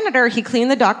as a janitor, he cleaned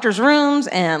the doctors' rooms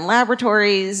and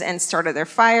laboratories and started their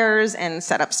fires and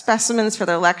set up specimens for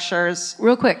their lectures.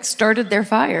 Real quick, started their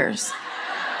fires.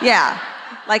 Yeah.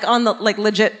 Like on the, like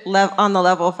legit on the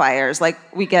level fires. Like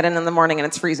we get in the morning and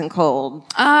it's freezing cold.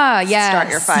 Ah, yes. Start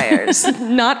your fires.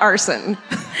 Not arson.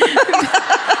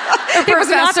 The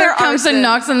professor comes and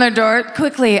knocks on their door.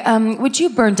 Quickly, would you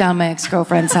burn down my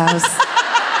ex-girlfriend's house?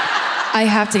 I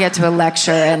have to get to a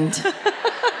lecture and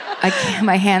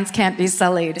my hands can't be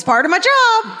sullied. It's part of my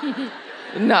job.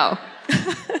 No.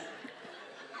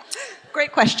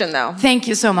 Great question, though. Thank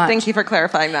you so much. Thank you for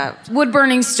clarifying that.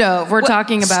 Wood-burning stove. We're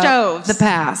talking about stoves. The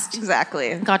past.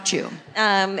 Exactly. Got you.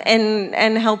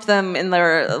 And help them in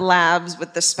their labs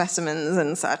with the specimens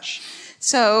and such.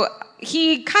 So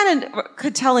he kind of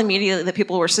could tell immediately that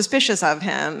people were suspicious of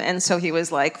him, and so he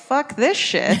was like, fuck this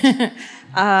shit,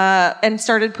 and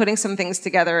started putting some things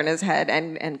together in his head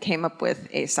and came up with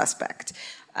a suspect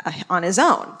on his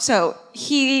own. So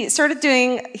he started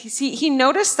he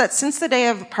noticed that since the day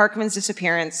of Parkman's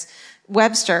disappearance,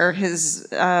 Webster, his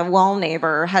wall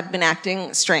neighbor, had been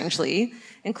acting strangely,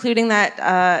 including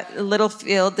that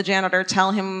Littlefield, the janitor,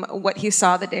 tell him what he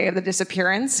saw the day of the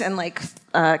disappearance and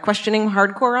questioning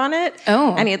hardcore on it.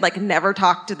 Oh. And he had never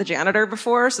talked to the janitor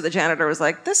before, so the janitor was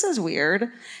like, this is weird.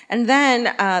 And then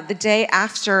the day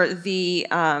after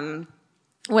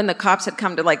when the cops had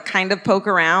come to kind of poke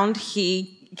around,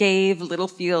 he gave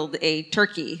Littlefield a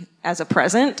turkey as a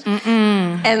present.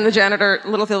 Mm-mm. And the janitor,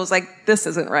 Littlefield, was like, this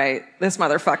isn't right. This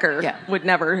motherfucker would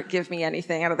never give me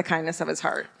anything out of the kindness of his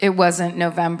heart. It wasn't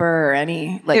November or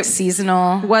any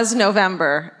seasonal. It was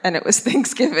November and it was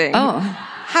Thanksgiving. Oh.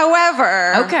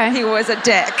 However, he was a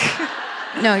dick.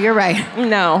 No, you're right.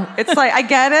 No, it's I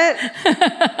get it.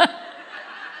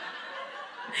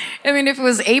 I mean, if it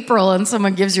was April and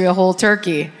someone gives you a whole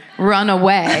turkey, run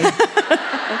away.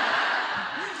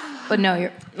 But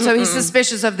no, so he's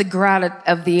suspicious of the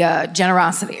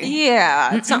generosity.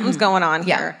 Yeah, something's going on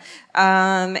here.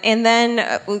 And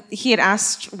then he had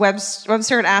asked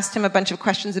Webster had asked him a bunch of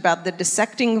questions about the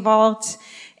dissecting vault,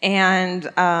 and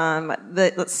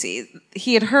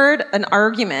he had heard an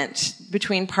argument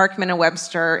between Parkman and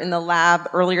Webster in the lab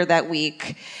earlier that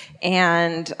week,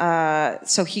 and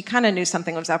so he kind of knew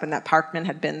something was up and that Parkman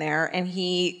had been there, and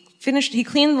he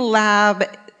cleaned the lab.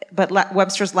 But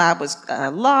Webster's lab was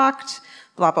locked,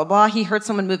 blah, blah, blah. He heard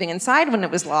someone moving inside when it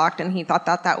was locked, and he thought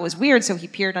that was weird, so he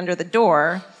peered under the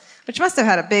door, which must have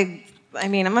had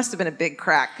it must have been a big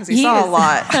crack, because he saw a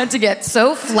lot. Had to get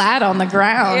so flat on the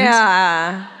ground.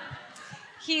 Yeah.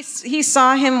 He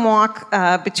saw him walk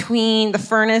between the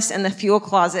furnace and the fuel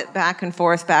closet back and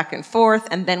forth,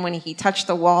 and then when he touched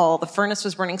the wall, the furnace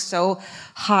was burning so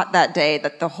hot that day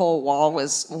that the whole wall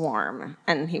was warm.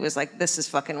 And he was like, this is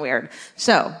fucking weird.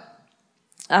 So,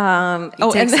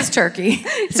 he takes his turkey.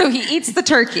 So he eats the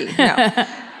turkey. No.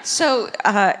 So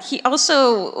he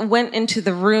also went into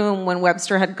the room when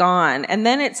Webster had gone, and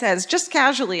then it says, just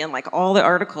casually in all the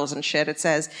articles and shit, it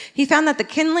says, he found that the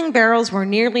kindling barrels were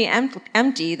nearly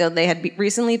empty, though they had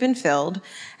recently been filled,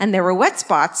 and there were wet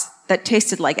spots that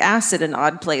tasted like acid in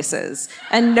odd places.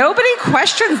 And nobody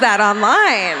questions that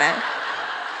online.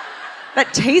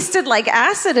 That tasted like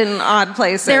acid in odd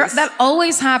places. That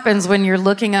always happens when you're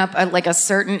looking up a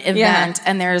certain event,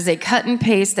 and there is a cut and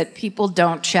paste that people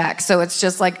don't check. So it's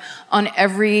just on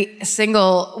every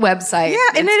single website.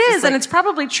 Yeah, and it is, and it's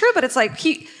probably true, but it's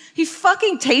he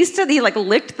fucking tasted, he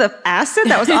licked the acid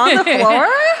that was on the floor.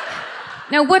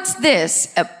 Now what's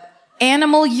this?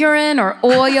 Animal urine or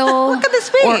oil? What could this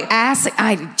be? Or acid?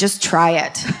 Just try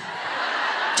it.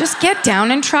 Just get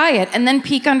down and try it, and then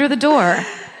peek under the door.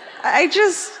 I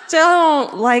just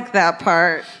don't like that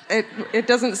part. It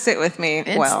doesn't sit with me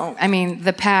well. I mean,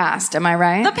 the past, am I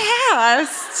right? The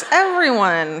past.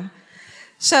 Everyone.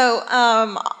 So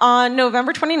on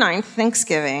November 29th,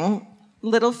 Thanksgiving,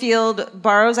 Littlefield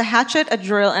borrows a hatchet, a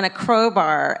drill, and a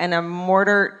crowbar, and a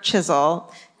mortar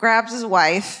chisel, grabs his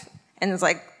wife, and is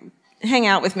like, hang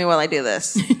out with me while I do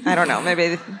this. I don't know.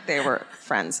 Maybe they were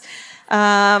friends.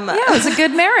 It was a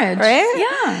good marriage. Right?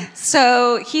 Yeah.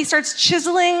 So he starts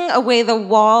chiseling away the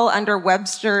wall under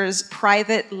Webster's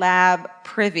private lab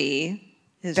privy,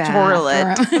 his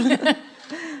toilet.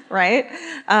 Right?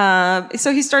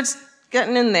 So he starts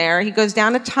getting in there. He goes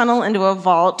down a tunnel into a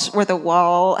vault where the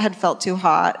wall had felt too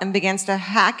hot and begins to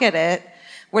hack at it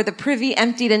where the privy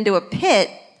emptied into a pit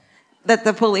that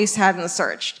the police hadn't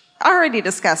searched. Already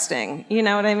disgusting, you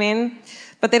know what I mean?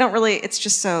 But they don't really, it's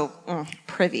just so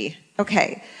privy.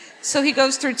 Okay. So he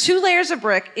goes through 2 layers of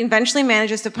brick, eventually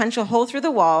manages to punch a hole through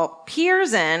the wall,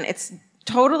 peers in, it's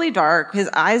totally dark, his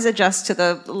eyes adjust to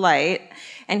the light,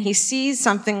 and he sees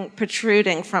something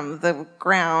protruding from the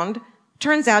ground.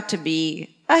 Turns out to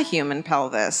be a human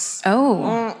pelvis.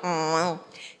 Oh.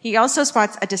 He also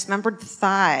spots a dismembered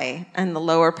thigh and the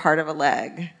lower part of a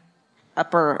leg.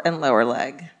 Upper and lower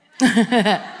leg.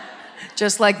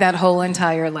 Just like that whole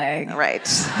entire leg. Right.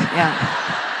 Yeah.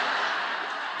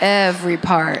 Every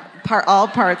part. All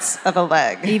parts of a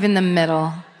leg. Even the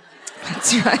middle.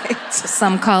 That's right.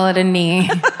 Some call it a knee.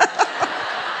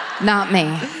 Not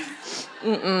me.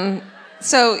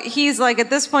 So he's like, at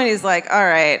this point, he's like, all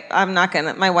right, I'm not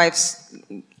gonna, my wife's,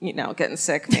 getting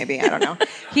sick, maybe, I don't know.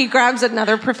 He grabs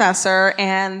another professor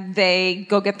and they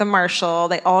go get the marshal.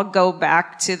 They all go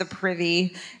back to the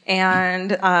privy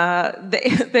and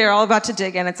they're all about to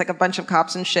dig in. It's like a bunch of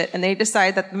cops and shit. And they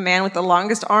decide that the man with the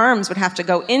longest arms would have to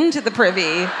go into the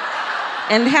privy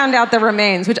and hand out the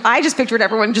remains, which I just pictured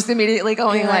everyone just immediately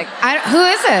going like, who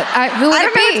is it? Who would I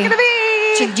it don't know be? who it's gonna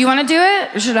be. Do you want to do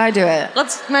it or should I do it?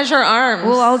 Let's measure arms.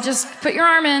 Well, I'll just put your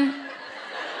arm in.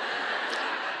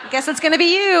 Guess it's gonna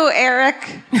be you,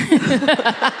 Eric.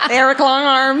 Eric Long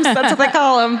Arms, that's what they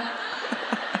call him.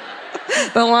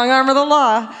 The long arm of the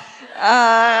law.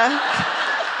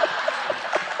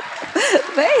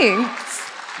 Thanks.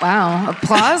 Wow,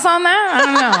 applause on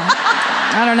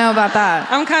that? I don't know about that.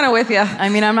 I'm kind of with you. I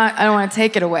mean, I don't want to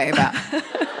take it away, but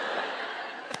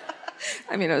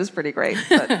I mean, it was pretty great,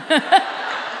 but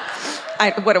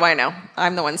what do I know?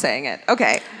 I'm the one saying it.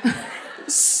 Okay.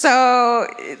 So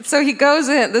he goes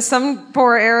in, some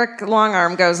poor Eric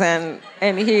Longarm goes in,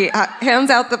 and he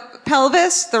hands out the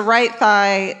pelvis, the right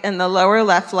thigh, and the lower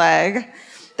left leg.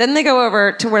 Then they go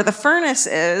over to where the furnace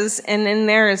is, and in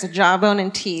there is a jawbone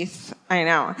and teeth. I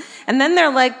know. And then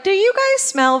they're like, do you guys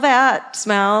smell that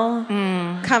smell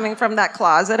coming from that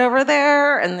closet over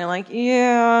there? And they're like,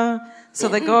 yeah. So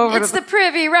they go over it's the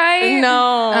privy, right?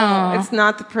 No, it's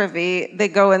not the privy. They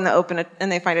go in, open it,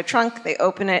 and they find a trunk. They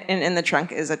open it, and in the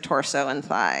trunk is a torso and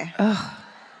thigh. Ugh.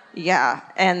 Yeah,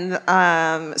 and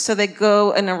so they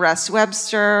go and arrest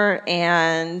Webster,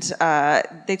 and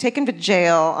they take him to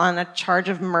jail on a charge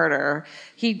of murder.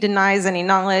 He denies any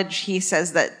knowledge. He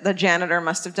says that the janitor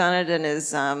must have done it and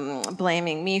is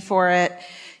blaming me for it.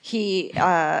 He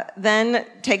then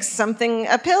takes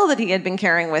a pill that he had been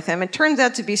carrying with him. It turns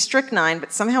out to be strychnine,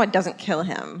 but somehow it doesn't kill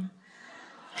him.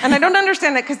 And I don't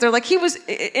understand that because they're like,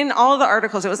 in all the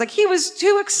articles, it was like, he was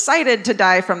too excited to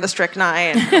die from the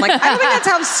strychnine. I'm like, I don't think that's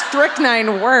how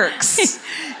strychnine works.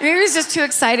 Maybe he was just too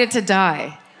excited to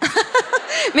die.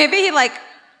 Maybe he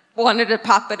wanted to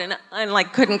pop it and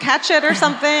couldn't catch it or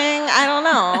something. I don't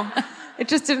know. It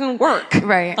just didn't work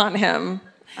on him.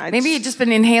 Maybe he'd just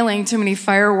been inhaling too many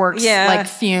fireworks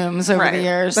fumes over the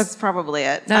years. That's probably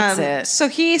it. That's it. So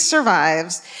he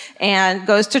survives and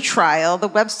goes to trial. The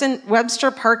Webster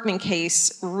Parkman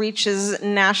case reaches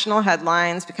national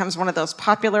headlines, becomes one of those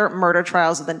popular murder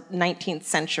trials of the 19th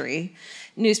century.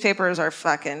 Newspapers are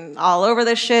fucking all over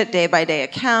this shit, day by day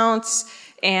accounts.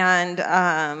 And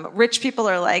rich people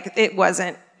are like, it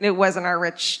wasn't our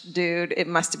rich dude. It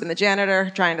must have been the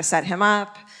janitor trying to set him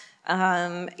up.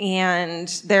 And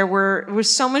there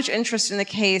was so much interest in the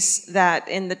case that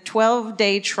in the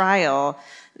 12-day trial,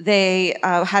 they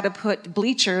had to put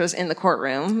bleachers in the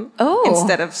courtroom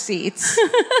instead of seats.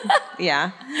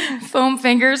 Yeah. Foam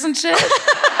fingers and shit.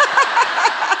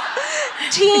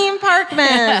 Team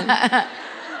Parkman.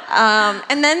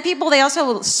 And then they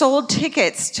also sold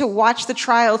tickets to watch the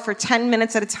trial for 10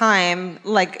 minutes at a time,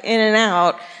 in and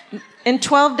out. In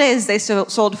 12 days, they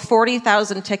sold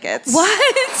 40,000 tickets.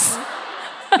 What?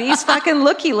 These fucking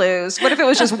looky-loos. What if it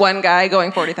was just one guy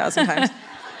going 40,000 times?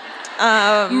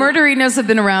 Murderinos have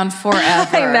been around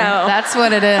forever. I know. That's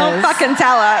what it is. Don't fucking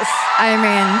tell us. I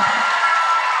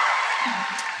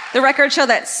mean, the records show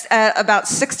that about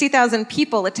 60,000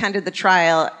 people attended the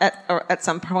trial at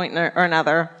some point or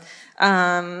another.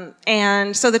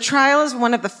 And so the trial is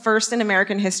one of the first in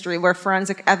American history where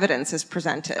forensic evidence is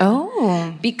presented.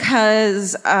 Oh.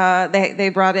 Because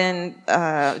they brought in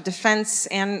defense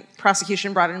and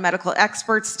prosecution brought in medical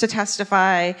experts to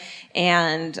testify,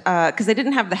 and because they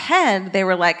didn't have the head, they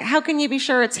were like, "How can you be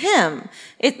sure it's him?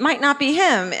 It might not be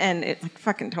him," and it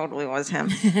fucking totally was him.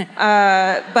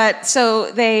 But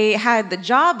so they had the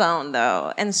jawbone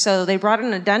though, and so they brought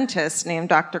in a dentist named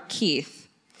Dr. Keith.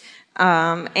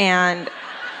 And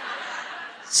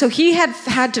so he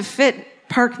had to fit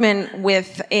Parkman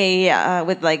with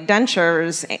like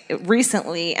dentures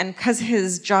recently, and because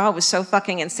his jaw was so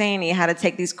fucking insane, he had to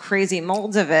take these crazy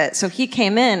molds of it. So he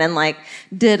came in and like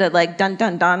did a like dun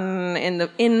dun dun in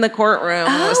the courtroom.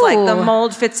 It was like the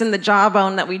mold fits in the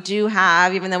jawbone that we do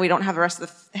have, even though we don't have the rest of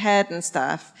the head and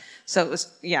stuff. So it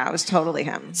was totally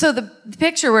him. So the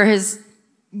picture where his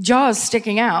jaw is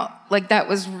sticking out, like that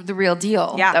was the real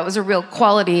deal. Yeah. That was a real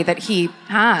quality that he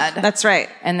had. That's right.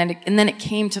 And then it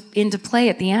came into play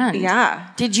at the end. Yeah.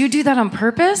 Did you do that on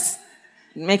purpose?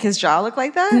 Make his jaw look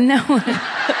like that? No.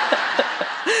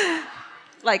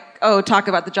 Like, talk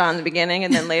about the jaw in the beginning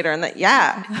and then later and that.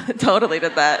 Yeah, totally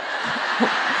did that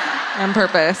on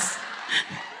purpose.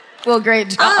 Well, great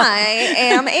job. I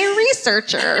am a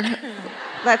researcher.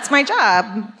 That's my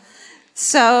job.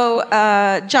 So,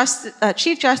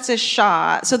 Chief Justice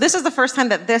Shaw. So this is the first time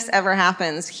that this ever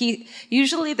happens.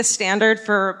 Usually the standard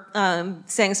for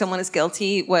saying someone is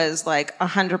guilty was like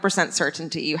 100%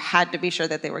 certainty. You had to be sure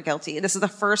that they were guilty. This is the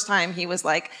first time he was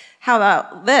like, "How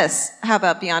about this? How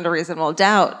about beyond a reasonable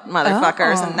doubt,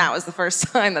 motherfuckers?" And that was the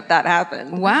first time that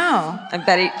happened. Wow. I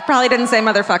bet he probably didn't say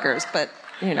motherfuckers, but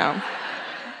you know,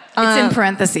 it's in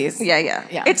parentheses. Yeah.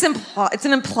 It's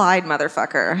an implied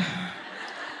motherfucker.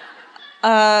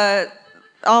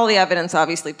 All the evidence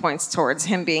obviously points towards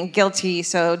him being guilty.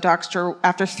 So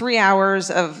after 3 hours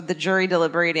of the jury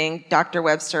deliberating, Dr.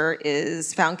 Webster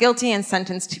is found guilty and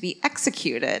sentenced to be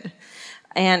executed.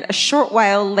 And a short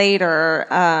while later,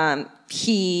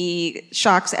 he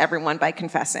shocks everyone by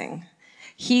confessing.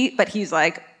 But he's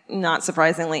like, not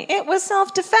surprisingly, it was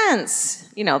self-defense.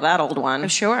 You know, that old one.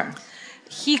 Sure.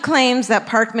 He claims that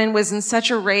Parkman was in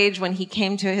such a rage when he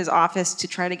came to his office to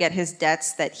try to get his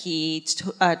debts that he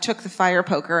took the fire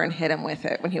poker and hit him with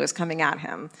it when he was coming at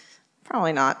him.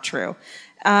 Probably not true.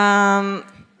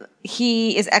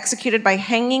 He is executed by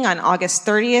hanging on August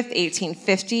 30th,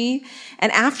 1850. And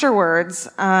afterwards,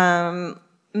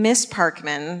 Miss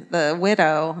Parkman, the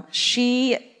widow,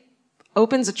 she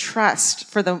opens a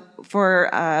trust for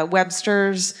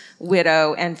Webster's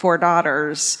widow and 4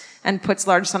 daughters, and puts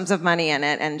large sums of money in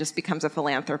it, and just becomes a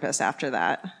philanthropist after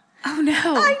that. Oh no!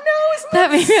 I know. Isn't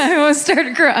that made me almost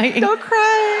started crying. Don't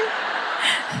cry.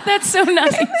 That's so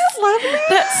nice. Isn't this lovely?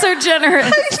 That's so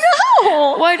generous. I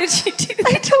know. Why did she do that?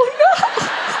 I don't know.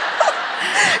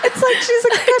 It's like she's a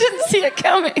good... I didn't see it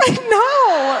coming. I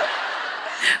know.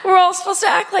 We're all supposed to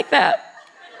act like that.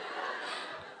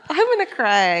 I'm gonna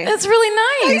cry. That's really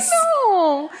nice. I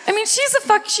know. I mean, she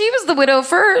was the widow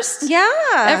first. Yeah.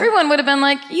 Everyone would have been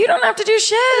like, you don't have to do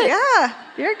shit. Yeah,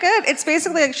 you're good. It's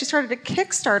basically like she started a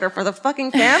Kickstarter for the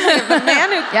fucking family of the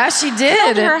man who yeah, she did.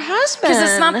 killed her husband.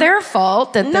 Because it's not their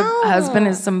fault that the husband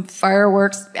is some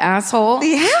fireworks asshole.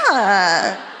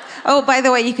 Yeah. Oh, by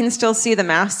the way, you can still see the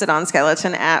mastodon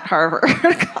skeleton at Harvard.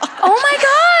 Oh my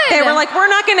God. They were like, we're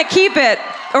not going to keep it,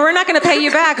 or we're not going to pay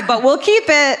you back, but we'll keep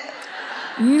it.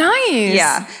 Nice.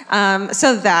 Yeah.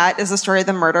 So that is the story of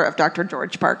the murder of Dr.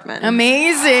 George Parkman.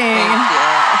 Amazing.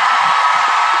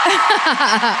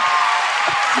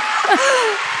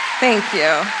 Thank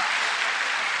you.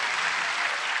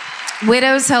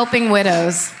 Widows helping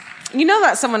widows. You know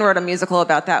that someone wrote a musical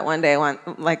about that one day,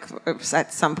 like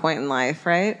at some point in life,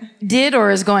 right? Did or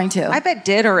is going to? I bet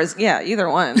did or is, yeah, either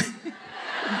one.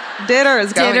 Did or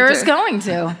is going to. Did or is going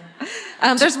to.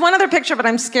 There's one other picture, but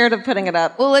I'm scared of putting it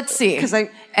up. Well, let's see. If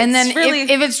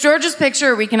it's George's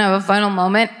picture, we can have a final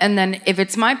moment. And then if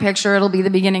it's my picture, it'll be the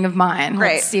beginning of mine.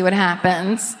 Great. Let's see what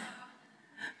happens.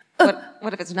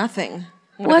 What if it's nothing?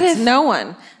 What if it's no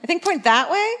one? I think point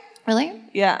that way. Really?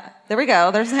 Yeah. There we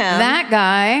go. There's him. That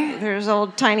guy. There's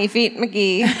old Tiny Feet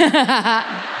McGee.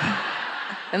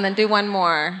 And then do one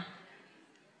more.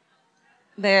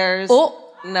 There's... Oh.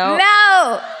 No.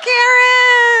 No.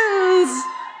 Karen's.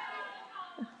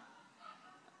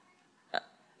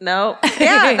 No.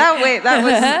 Yeah, that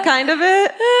was kind of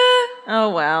it. Oh,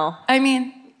 well. I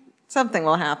mean... Something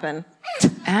will happen.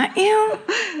 At you?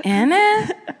 In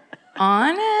it?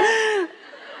 On it?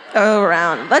 Go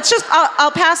around.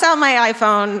 I'll pass out my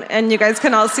iPhone and you guys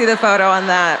can all see the photo on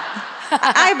that.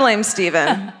 I blame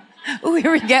Steven. Oh,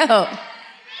 here we go.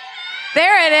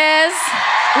 There it is.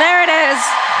 There it is.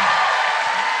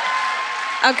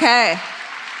 Okay.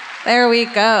 There we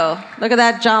go. Look at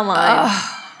that jawline.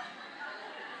 Oh.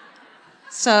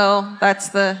 So that's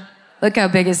the... Look how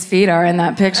big his feet are in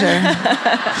that picture.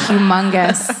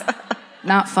 Humongous.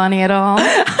 Not funny at all.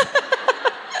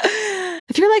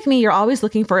 If you're like me, you're always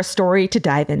looking for a story to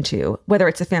dive into. Whether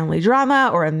it's a family drama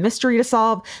or a mystery to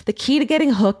solve, the key to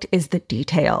getting hooked is the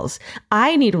details.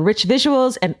 I need rich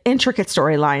visuals and intricate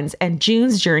storylines, and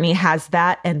June's Journey has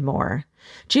that and more.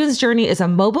 June's Journey is a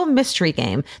mobile mystery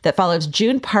game that follows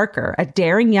June Parker, a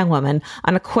daring young woman,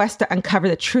 on a quest to uncover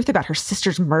the truth about her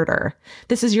sister's murder.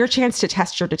 This is your chance to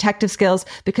test your detective skills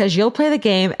because you'll play the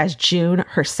game as June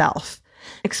herself.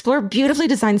 Explore beautifully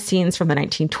designed scenes from the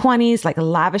 1920s, like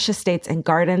lavish estates and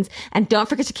gardens, and don't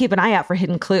forget to keep an eye out for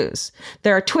hidden clues.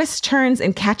 There are twists, turns,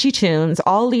 and catchy tunes,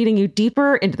 all leading you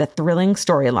deeper into the thrilling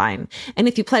storyline. And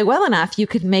if you play well enough, you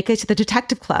could make it to the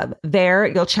Detective Club. There,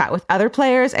 you'll chat with other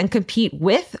players and compete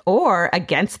with or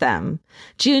against them.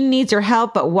 June needs your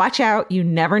help, but watch out, you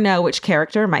never know which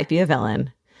character might be a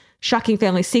villain. Shocking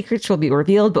family secrets will be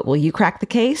revealed, but will you crack the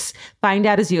case? Find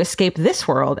out as you escape this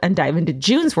world and dive into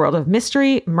June's world of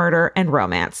mystery, murder, and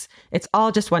romance. It's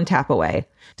all just one tap away.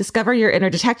 Discover your inner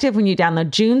detective when you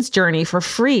download June's Journey for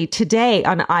free today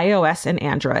on iOS and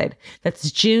Android.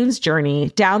 That's June's Journey.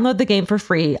 Download the game for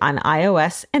free on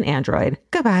iOS and Android.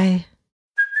 Goodbye.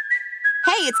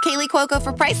 Hey, it's Kaylee Cuoco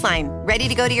for Priceline. Ready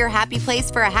to go to your happy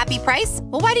place for a happy price?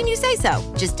 Well, why didn't you say so?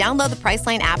 Just download the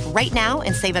Priceline app right now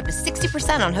and save up to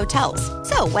 60% on hotels.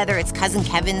 So whether it's Cousin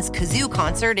Kevin's Kazoo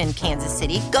Concert in Kansas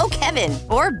City, go Kevin,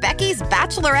 or Becky's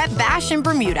Bachelorette Bash in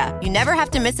Bermuda, you never have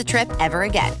to miss a trip ever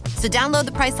again. So download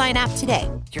the Priceline app today.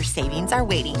 Your savings are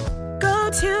waiting.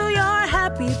 Go to your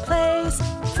happy place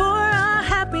for a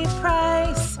happy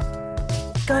price.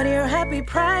 Go to your happy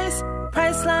price,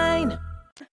 Priceline.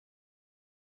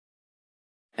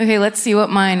 Okay, let's see what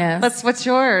mine is. What's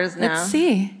yours now? Let's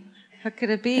see What could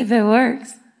it be? if it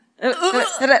works. What is No,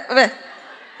 it? not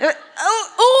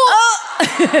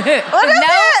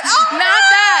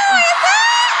that.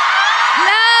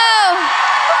 No.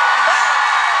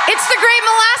 It's the Great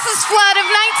Molasses Flood of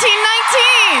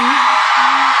 1919.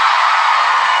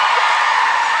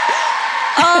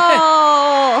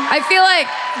 Oh. I feel like,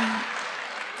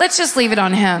 let's just leave it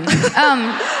on him.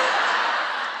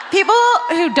 People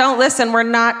who don't listen, we're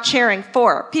not cheering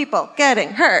for people getting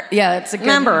hurt. Yeah, it's a good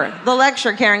Remember the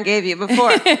lecture Karen gave you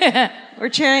before. We're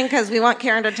cheering because we want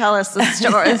Karen to tell us the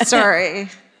story.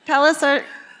 Tell us our.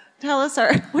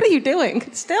 What are you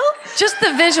doing? Still? Just the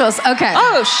visuals. Okay.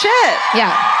 Oh shit.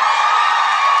 Yeah.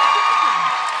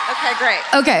 Okay, great.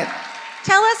 Okay.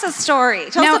 Tell us a story.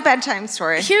 Tell us a bedtime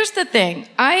story. Here's the thing.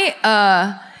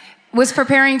 I was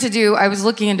preparing to do. I was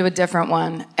looking into a different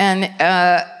one, and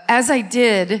as I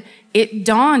did, it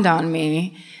dawned on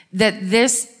me that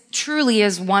this truly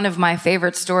is one of my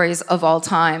favorite stories of all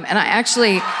time. And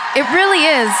it really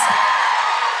is.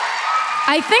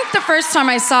 I think the first time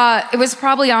I saw it, it was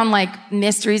probably on like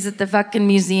Mysteries at the fucking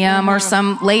Museum or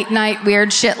some late night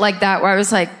weird shit like that, where I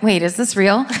was like, wait, is this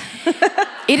real?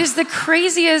 It is the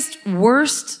craziest,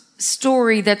 worst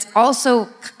story that's also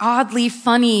oddly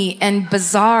funny and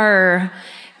bizarre.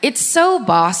 It's so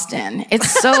Boston.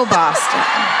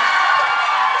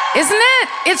 Isn't it?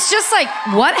 It's just like,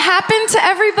 what happened to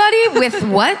everybody with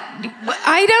what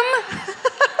item?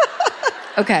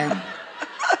 Okay.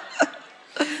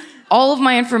 All of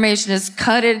my information is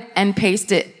cut it and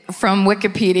pasted from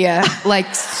Wikipedia.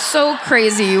 Like, so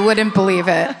crazy, you wouldn't believe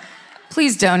it.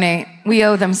 Please donate. We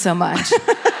owe them so much.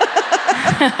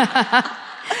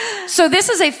 So this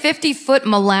is a 50-foot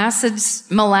molasses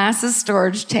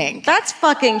storage tank. That's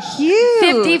fucking huge.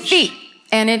 50 feet.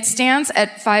 And it stands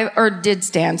at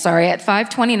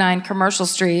 529 Commercial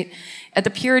Street at the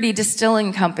Purity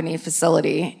Distilling Company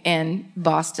facility in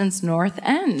Boston's North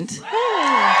End.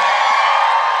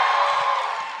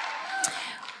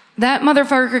 That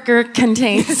motherfucker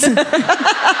contains...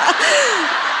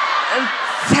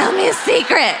 Tell me a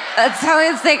secret. Tell me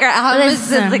a secret. How much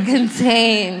does it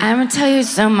contain? I'm gonna tell you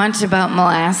so much about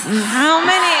molasses. How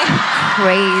many?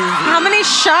 Crazy. How many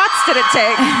shots did it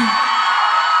take?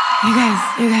 You guys.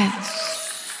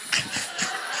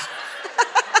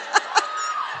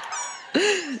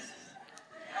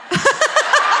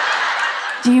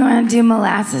 Do you want to do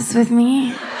molasses with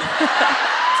me?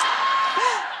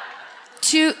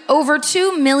 Over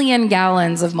 2 million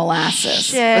gallons of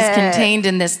molasses was contained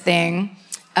in this thing.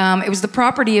 It was the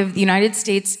property of the United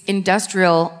States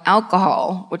Industrial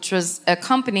Alcohol, which was a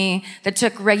company that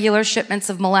took regular shipments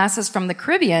of molasses from the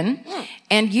Caribbean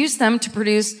and used them to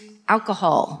produce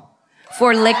alcohol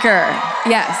for liquor.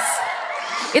 Yes.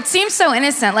 It seems so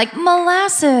innocent, like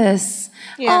molasses.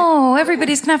 Yeah. Oh,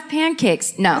 everybody's gonna have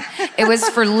pancakes. No, it was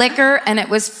for liquor and it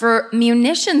was for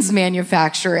munitions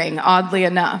manufacturing, oddly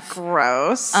enough.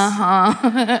 Gross.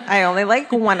 Uh-huh. I only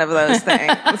like one of those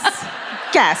things.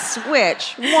 Guess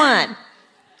which one?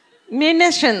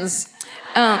 Munitions.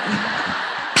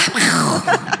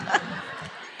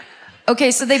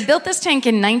 Okay, so they built this tank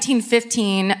in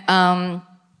 1915.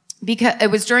 because it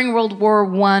was during World War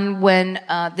I when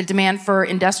the demand for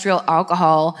industrial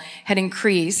alcohol had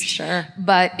increased. Sure.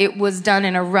 But it was done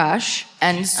in a rush,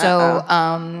 and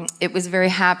so it was very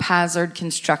haphazard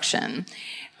construction.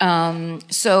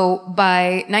 So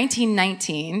by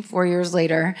 1919, 4 years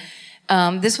later,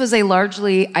 this was a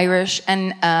largely Irish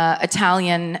and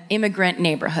Italian immigrant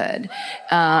neighborhood,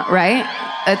 right?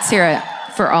 Let's hear it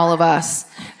for all of us.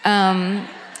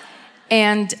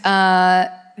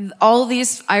 All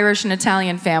these Irish and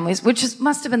Italian families, which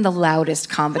must have been the loudest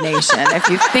combination, if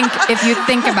you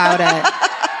think about it.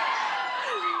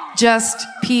 Just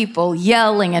people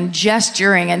yelling and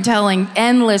gesturing and telling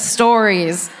endless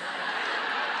stories.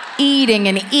 Eating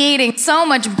and eating so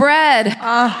much bread.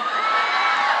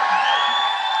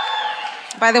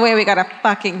 By the way, we got a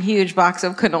fucking huge box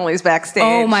of cannolis backstage.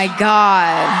 Oh my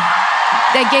God.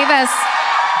 They gave us...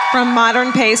 From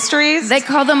Modern Pastries. They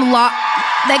call them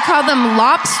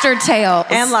lobster tails.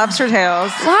 And lobster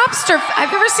tails. Lobster... Have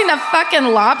you ever seen a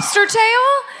fucking lobster tail?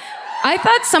 I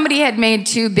thought somebody had made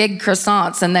 2 big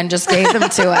croissants and then just gave them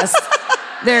to us.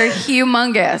 They're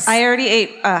humongous. I already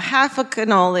ate half a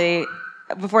cannoli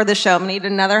before the show. I'm gonna eat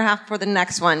another half for the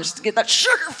next one just to get that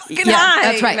sugar fucking high.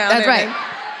 That's right. You know That's what I mean?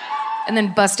 right. And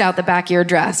then bust out the back of your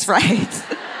dress. Right.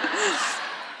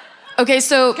 Okay,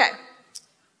 so Okay.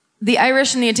 the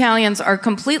Irish and the Italians are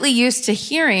completely used to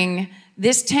hearing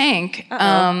this tank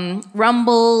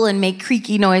rumble and make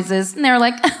creaky noises. And they're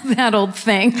like, that old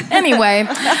thing. Anyway,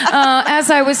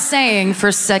 as I was saying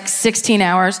for 16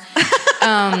 hours,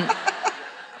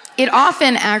 it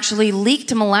often actually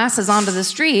leaked molasses onto the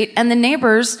street, and the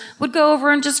neighbors would go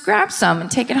over and just grab some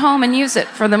and take it home and use it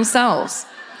for themselves.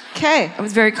 Okay. It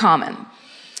was very common.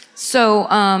 So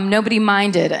nobody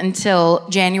minded until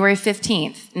January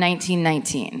 15th,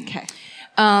 1919. Okay.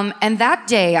 And that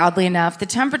day, oddly enough, the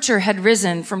temperature had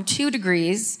risen from 2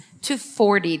 degrees to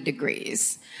 40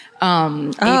 degrees.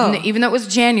 Even though it was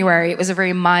January, it was a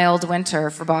very mild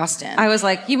winter for Boston. I was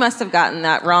like, you must have gotten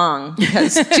that wrong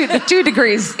because 2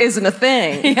 degrees isn't a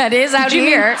thing. Yeah, it is out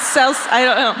here. I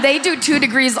don't know. They do 2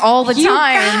 degrees all the You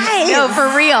time. guys! No,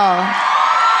 for real.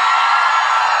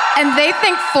 And they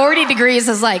think 40 degrees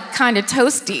is like kind of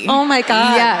toasty. Oh my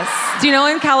God. Yes. Do you know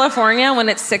in California when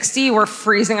it's 60, we're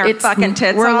freezing our fucking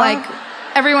tits We're off? like,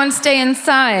 everyone stay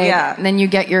inside. Yeah. And then you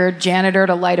get your janitor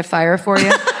to light a fire for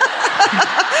you.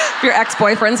 Your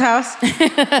ex-boyfriend's house.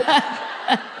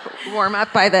 Warm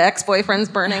up by the ex-boyfriend's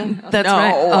burning. That's no.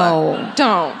 right. Oh.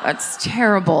 Don't. That's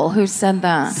terrible. Who said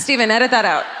that? Steven, edit that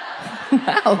out.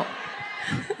 Wow.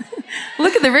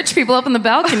 Look at the rich people up on the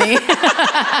balcony.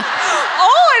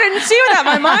 Oh, I didn't see you with that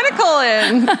my monocle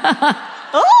in.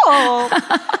 Oh.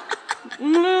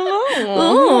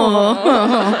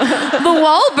 The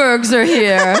Wahlbergs are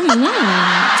here.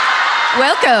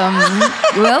 Welcome.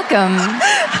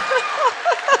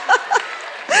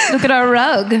 Look at our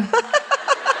rug.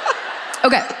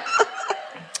 Okay.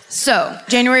 So,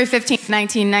 January 15th,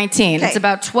 1919. Okay. It's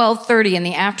about 12:30 in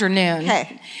the afternoon.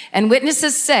 Okay. And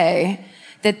witnesses say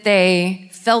that they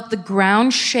felt the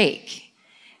ground shake.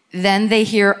 Then they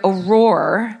hear a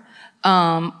roar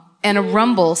and a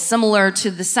rumble similar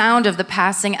to the sound of the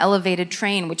passing elevated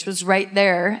train, which was right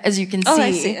there, as you can see. Oh,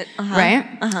 I see it. Right?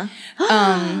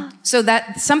 So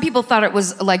that some people thought it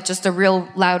was like just a real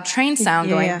loud train sound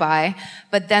going by,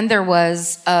 but then there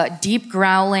was a deep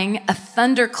growling, a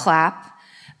thunderclap,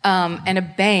 and a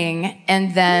bang,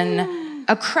 and then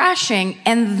a crashing,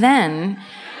 and then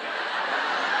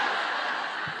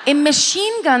a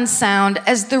machine gun sound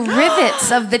as the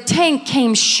rivets of the tank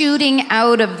came shooting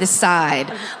out of the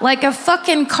side, like a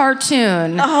fucking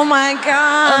cartoon. Oh my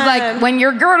God. Of like when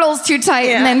your girdle's too tight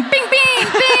and then bing, bing,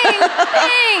 bing,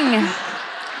 bing.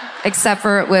 Except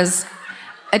for it was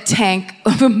a tank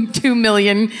of 2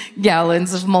 million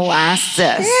gallons of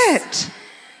molasses. Shit.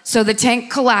 So the tank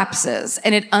collapses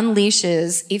and it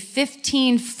unleashes a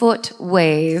 15-foot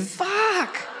wave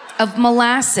of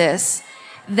molasses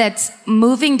that's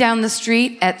moving down the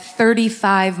street at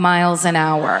 35 miles an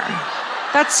hour.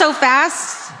 That's so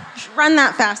fast. Run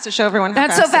that fast to show everyone how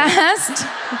That's so fast it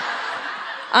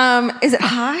fast. is. Is it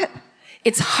hot?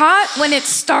 It's hot when it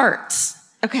starts.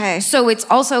 Okay. So it's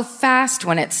also fast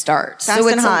when it starts. Fast so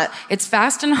it's and hot. It's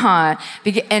fast and hot.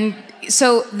 And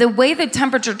so the way the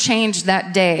temperature changed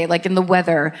that day, like in the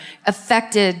weather,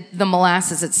 affected the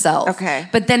molasses itself. Okay.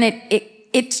 But then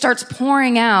it starts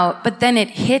pouring out, but then it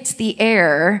hits the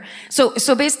air. So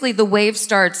basically the wave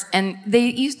starts, and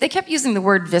they kept using the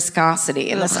word viscosity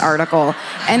in this article,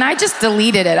 and I just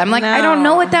deleted it. I'm like, I don't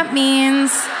know what that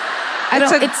means.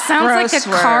 It sounds like a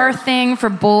car thing for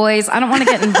boys. I don't want to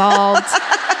get involved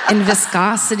in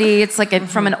viscosity. It's like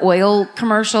from an oil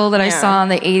commercial that I saw in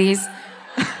the 80s.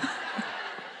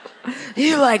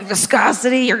 You like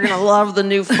viscosity? You're going to love the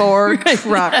new Ford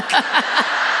truck.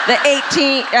 The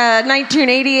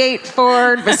 1988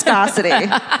 Ford Viscosity.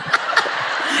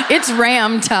 It's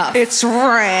Ram tough. It's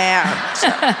Ram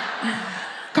tough.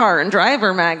 Car and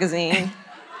Driver magazine.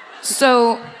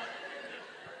 So,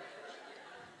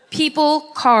 people,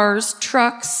 cars,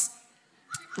 trucks,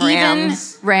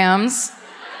 Rams. even Rams,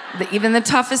 even the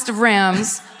toughest of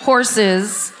Rams,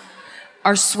 horses,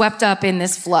 are swept up in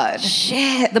this flood.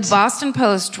 Shit. The Boston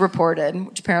Post reported,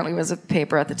 which apparently was a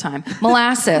paper at the time,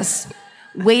 molasses,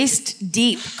 waist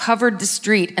deep, covered the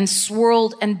street and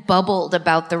swirled and bubbled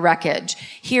about the wreckage.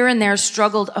 Here and there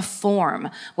struggled a form.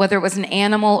 Whether it was an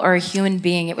animal or a human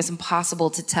being, it was impossible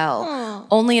to tell.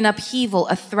 Only an upheaval,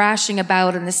 a thrashing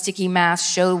about in the sticky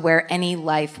mass showed where any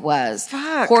life was.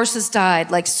 Fuck. Horses died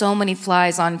like so many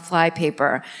flies on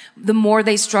flypaper. The more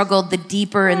they struggled, the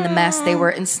deeper in the mess they were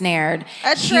ensnared.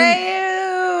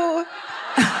 Atreyu!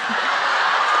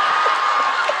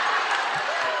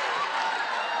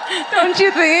 Don't you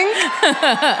think?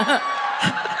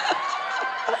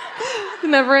 The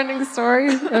never-ending story.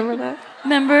 Remember that?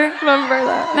 Remember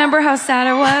that? Remember how sad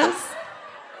it was?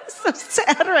 So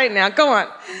sad right now. Go on.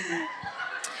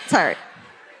 Sorry.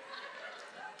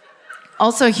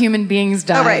 Also, human beings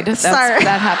died. Oh, right. Sorry.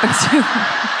 That happened too.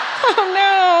 Oh,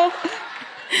 no.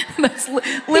 That's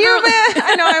literally,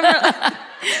 I know.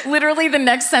 literally the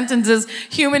next sentence is,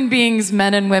 human beings,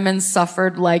 men and women,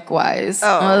 suffered likewise.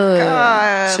 Oh,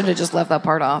 God. Should have just left that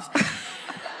part off.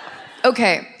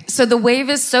 Okay, so the wave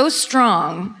is so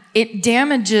strong, it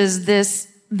damages this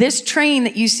train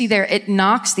that you see there. It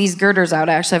knocks these girders out.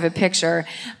 I actually have a picture.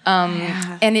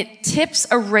 And it tips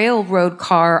a railroad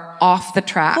car off the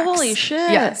tracks. Holy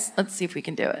shit. Yes, let's see if we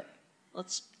can do it.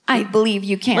 I believe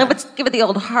you can. Let's give it the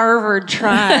old Harvard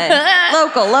try.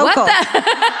 Local. What the?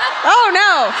 Oh,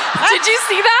 no. Did you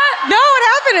see that? No, what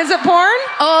happened? Is it porn?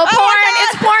 Oh, porn. my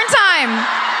It's porn time.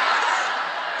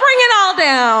 Bring it all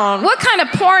down. What kind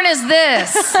of porn is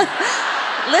this?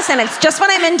 Listen, it's just what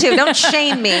I'm into. Don't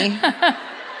shame me.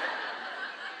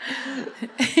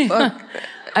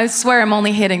 I swear I'm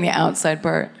only hitting the outside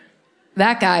part.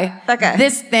 That guy.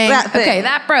 This thing. That thing. Okay,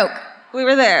 that broke. We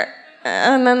were there.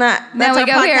 And then that's Now we our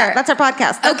go podcast. here. That's our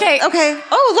podcast. Okay. Okay.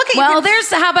 Oh, look at you. Well,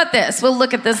 how about this? We'll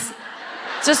look at this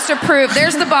just to prove.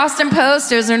 There's the Boston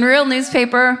Post. There's a real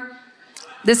newspaper.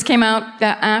 This came out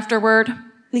afterward.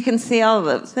 You can see all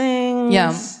the things.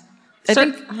 Yeah.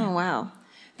 Oh, wow.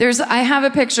 I have a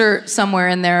picture somewhere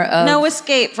in there of... No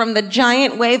escape from the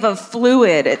giant wave of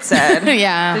fluid, it said.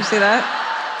 Yeah. Did you see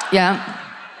that? Yeah.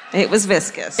 It was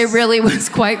viscous. It really was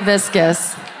quite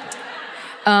viscous.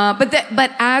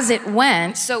 But as it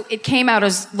went, so it came out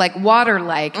as like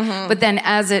water-like, but then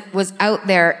as it was out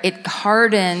there, it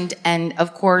hardened and,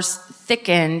 of course,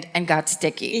 thickened and got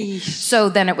sticky. Eesh. So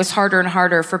then it was harder and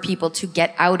harder for people to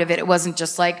get out of it. It wasn't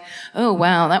just like, oh,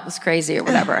 wow, that was crazy or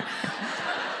whatever.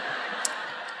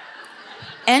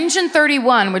 Engine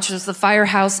 31, which was the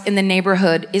firehouse in the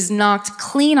neighborhood, is knocked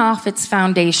clean off its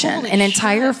foundation, an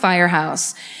entire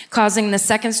firehouse, causing the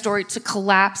second story to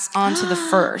collapse onto the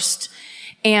first.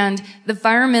 And the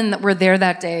firemen that were there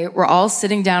that day were all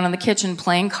sitting down in the kitchen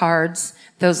playing cards,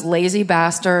 those lazy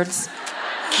bastards.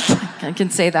 I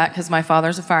can say that because my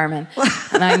father's a fireman.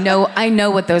 And I know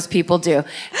what those people do.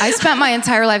 I spent my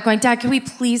entire life going, Dad, can we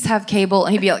please have cable?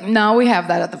 And he'd be like, no, we have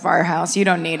that at the firehouse. You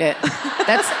don't need it.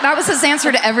 That was his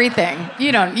answer to everything.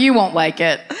 You won't like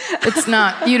it.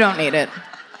 You don't need it.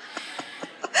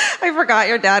 I forgot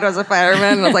your dad was a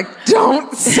fireman. I was like,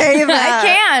 don't say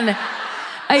that.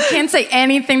 I can't say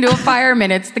anything to a fireman.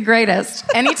 It's the greatest.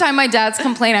 Anytime my dad's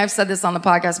complain, I've said this on the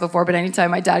podcast before, but anytime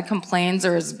my dad complains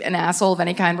or is an asshole of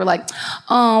any kind, we're like,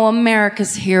 oh,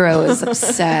 America's hero is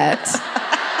upset.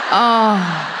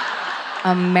 Oh,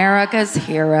 America's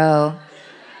hero.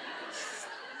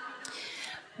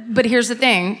 But here's the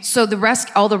thing. So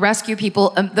all the rescue people,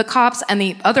 the cops and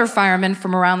the other firemen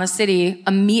from around the city,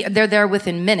 they're there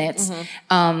within minutes.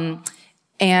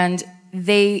 And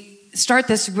they start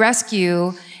this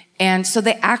rescue, and so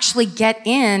they actually get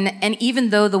in, and even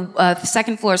though the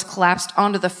second floor is collapsed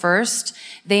onto the first,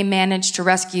 they managed to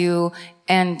rescue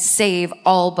and save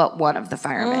all but one of the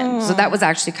firemen. So that was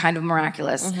actually kind of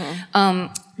miraculous. The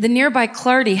nearby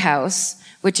Clardy house,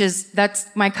 that's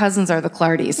my cousins are the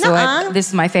Clardies, so this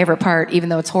is my favorite part, even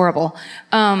though it's horrible.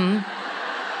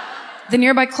 The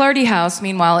nearby Clardy house,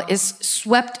 meanwhile, is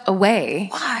swept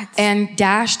away and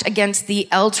dashed against the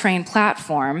L train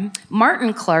platform.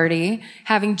 Martin Clardy,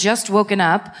 having just woken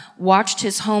up, watched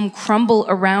his home crumble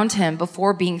around him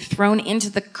before being thrown into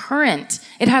the current.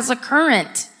 It has a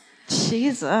current.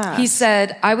 Jesus. He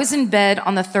said, I was in bed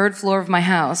on the 3rd floor of my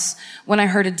house when I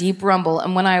heard a deep rumble,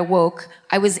 and when I awoke,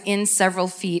 I was in several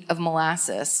feet of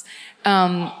molasses.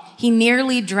 He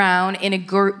nearly drowned in a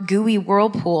gooey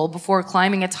whirlpool before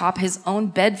climbing atop his own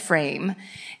bed frame,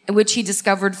 which he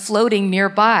discovered floating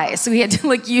nearby. So he had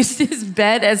to use his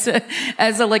bed as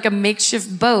a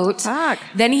makeshift boat. Fuck.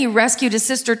 Then he rescued his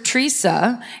sister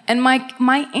Teresa, and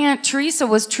my aunt Teresa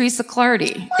was Teresa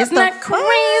Clardy. Isn't that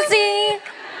crazy?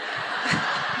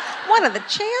 What are the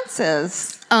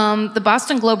chances? The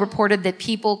Boston Globe reported that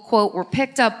people, quote, were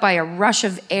picked up by a rush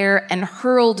of air and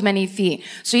hurled many feet.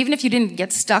 So even if you didn't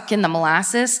get stuck in the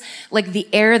molasses, the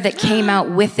air that came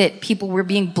out with it, people were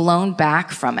being blown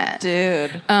back from it.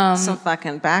 Dude, some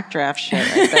fucking backdraft shit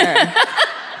right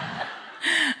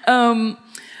there.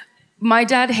 My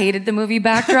dad hated the movie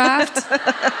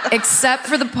Backdraft, except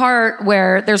for the part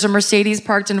where there's a Mercedes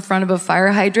parked in front of a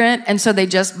fire hydrant, and so they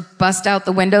just bust out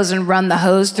the windows and run the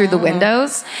hose through the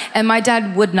windows. And my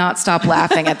dad would not stop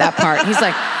laughing at that part. He's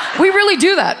like, we really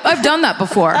do that. I've done that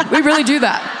before. We really do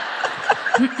that.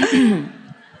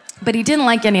 But he didn't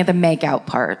like any of the make-out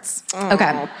parts.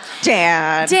 Okay.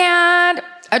 Dad,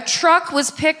 a truck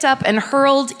was picked up and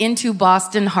hurled into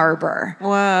Boston Harbor.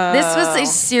 Whoa. This was a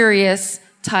serious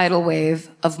tidal wave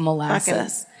of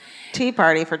molasses. Fucking tea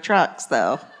party for trucks,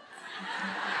 though.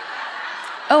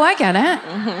 Oh, I get it.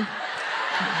 Mm-hmm.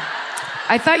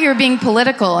 I thought you were being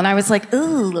political, and I was like,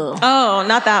 ooh. Oh,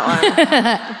 not that one.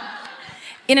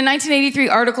 In a 1983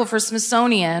 article for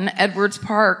Smithsonian, Edwards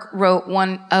Park wrote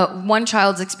one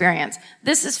child's experience.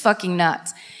 This is fucking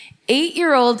nuts.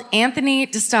 8-year-old Anthony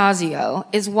DeStasio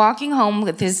is walking home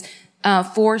with his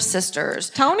 4 sisters.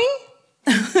 Tony?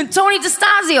 Tony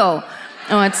DeStasio.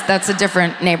 Oh, that's a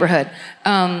different neighborhood.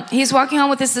 He's walking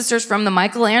home with his sisters from the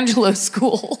Michelangelo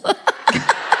School.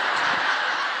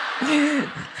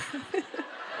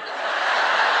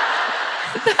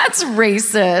 That's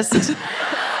racist.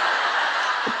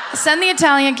 Send the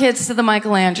Italian kids to the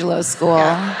Michelangelo School.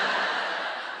 Yeah.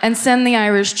 And send the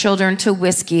Irish children to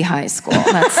Whiskey High School.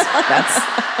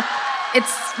 It's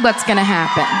what's gonna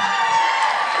happen.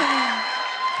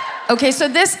 Okay, so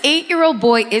this 8-year-old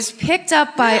boy is picked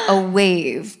up by the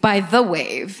wave.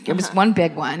 It was one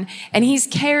big one. And he's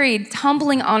carried,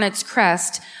 tumbling on its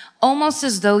crest, almost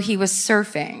as though he was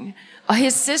surfing.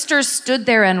 His sisters stood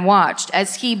there and watched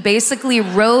as he basically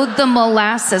rode the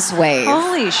molasses wave.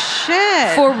 Holy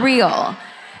shit. For real.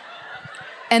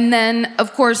 And then,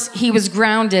 of course, he was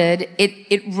grounded.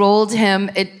 It rolled him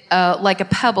like a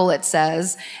pebble, it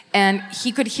says. And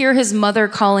he could hear his mother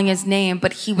calling his name,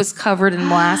 but he was covered in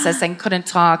molasses and couldn't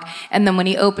talk. And then when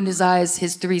he opened his eyes,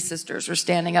 his 3 sisters were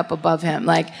standing up above him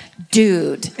like,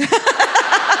 dude.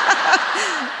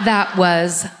 That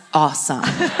was awesome.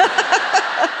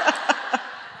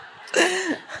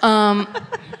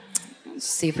 Let's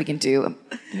see if we can do...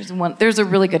 There's a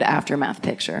really good aftermath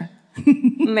picture.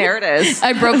 There it is.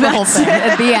 I broke the whole thing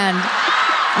at the end.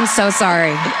 I'm so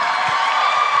sorry.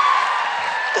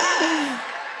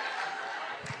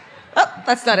 Oh,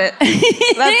 that's not it.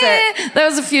 That's it. That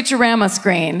was a Futurama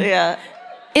screen. Yeah.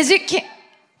 Is it...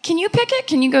 Can you pick it?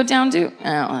 Can you go down to...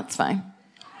 Oh, that's fine.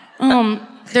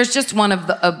 There's just one of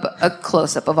a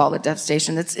close-up of all the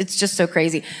devastation. It's just so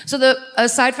crazy. So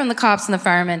aside from the cops and the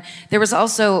firemen, there was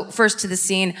also, first to the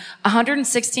scene,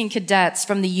 116 cadets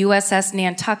from the USS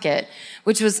Nantucket,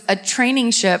 which was a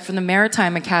training ship from the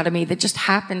Maritime Academy that just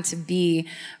happened to be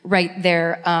right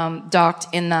there, docked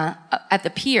at the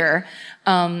pier.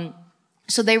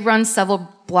 So they run several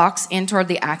blocks in toward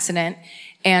the accident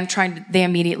and they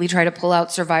immediately try to pull out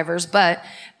survivors, but,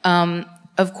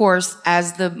 of course,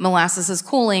 as the molasses is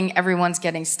cooling, everyone's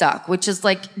getting stuck, which is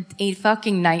like a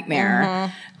fucking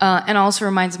nightmare. Mm-hmm. And also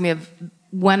reminds me of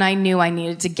when I knew I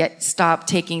needed to stop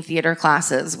taking theater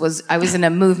classes. I was in a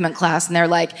movement class, and they're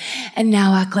like, and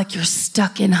now act like you're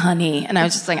stuck in honey. And I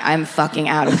was just like, I'm fucking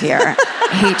out of here. I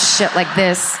hate shit like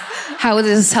this. How does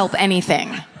this help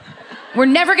anything? We're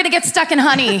never gonna get stuck in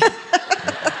honey.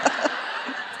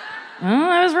 Oh,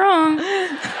 I was wrong.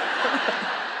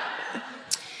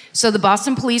 So the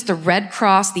Boston Police, the Red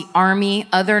Cross, the Army,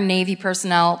 other Navy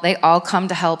personnel, they all come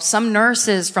to help. Some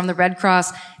nurses from the Red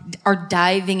Cross are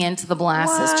diving into the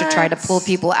molasses to try to pull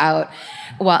people out.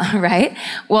 Well, right?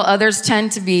 While others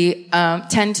tend to the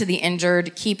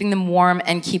injured, keeping them warm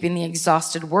and keeping the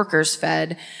exhausted workers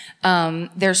fed.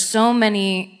 There's so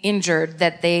many injured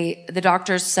that the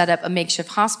doctors set up a makeshift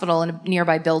hospital in a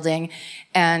nearby building.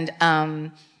 And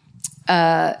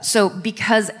so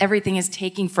because everything is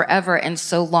taking forever and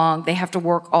so long, they have to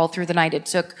work all through the night. It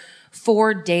took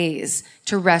 4 days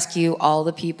to rescue all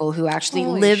the people who actually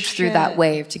lived through that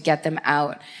wave to get them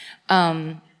out.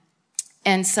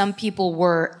 And some people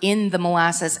were in the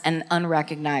molasses and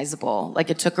unrecognizable. Like,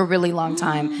 it took a really long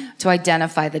time to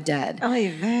identify the dead.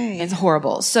 It's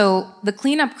horrible. So the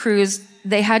cleanup crews,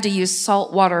 they had to use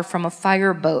salt water from a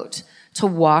fire boat to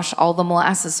wash all the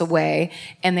molasses away.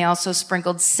 And they also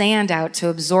sprinkled sand out to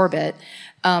absorb it.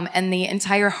 And the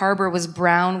entire harbor was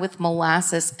brown with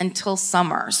molasses until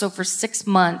summer. So for 6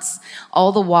 months,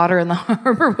 all the water in the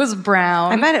harbor was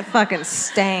brown. I bet it fucking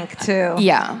stank too.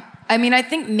 Yeah. I mean, I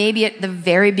think maybe at the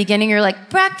very beginning you're like,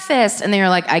 breakfast. And then you're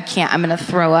like, I can't, I'm going to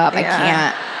throw up. I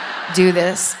can't do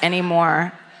this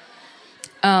anymore.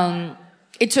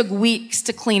 It took weeks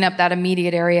to clean up that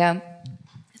immediate area.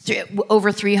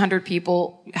 Over 300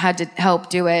 people had to help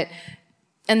do it.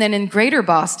 And then in Greater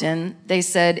Boston, they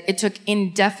said it took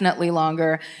indefinitely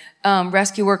longer.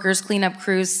 Rescue workers, cleanup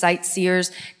crews,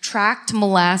 sightseers tracked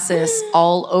molasses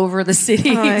all over the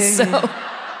city.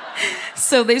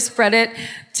 So they spread it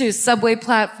to subway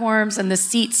platforms and the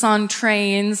seats on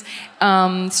trains,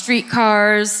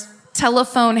 streetcars,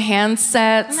 telephone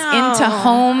handsets, into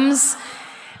homes.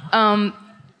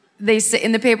 They say,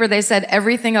 in the paper, they said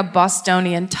everything a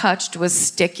Bostonian touched was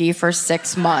sticky for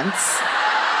 6 months.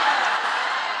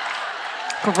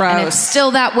 Gross. And it's still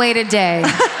that way today.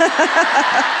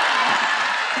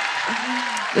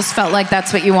 Just felt like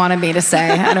that's what you wanted me to say.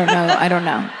 I don't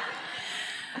know.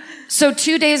 So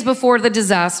 2 days before the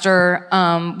disaster,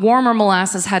 warmer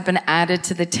molasses had been added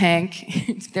to the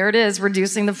tank. There it is,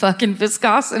 reducing the fucking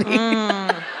viscosity.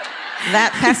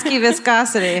 That pesky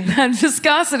viscosity. That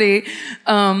viscosity.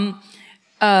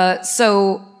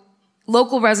 So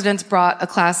local residents brought a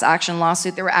class action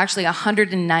lawsuit. There were actually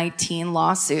 119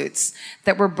 lawsuits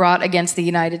that were brought against the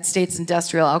United States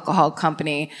Industrial Alcohol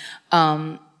Company,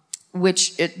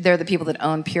 they're the people that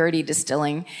own Purity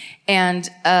Distilling. And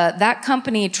that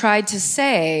company tried to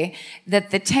say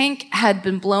that the tank had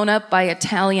been blown up by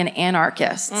Italian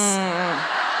anarchists.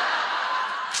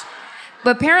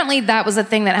 But apparently that was a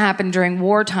thing that happened during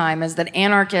wartime, is that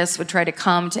anarchists would try to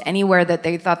come to anywhere that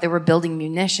they thought they were building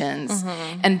munitions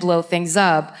and blow things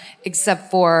up,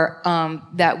 except for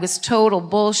that was total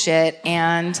bullshit.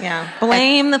 And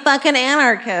blame the fucking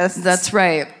anarchists. That's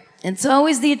right. It's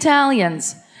always the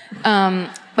Italians.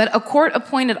 But a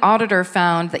court-appointed auditor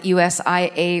found that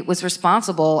USIA was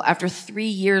responsible after 3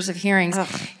 years of hearings.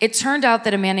 It turned out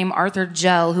that a man named Arthur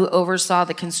Gell, who oversaw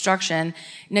the construction,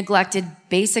 neglected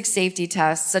basic safety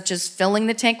tests, such as filling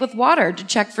the tank with water to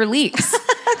check for leaks.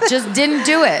 Just didn't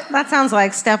do it. That sounds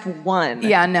like step one.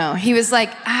 Yeah, no. He was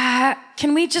like,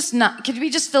 can we just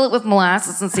fill it with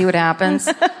molasses and see what happens?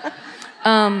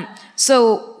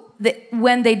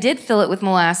 When they did fill it with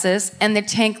molasses and the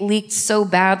tank leaked so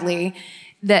badly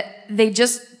that they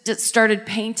just started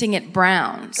painting it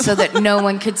brown so that no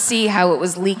one could see how it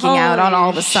was leaking out on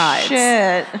all the sides.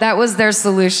 Shit. That was their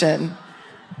solution.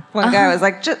 One guy was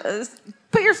like, just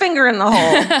put your finger in the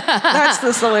hole. That's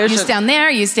the solution. You stand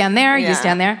there, you stand there, you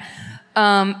stand there.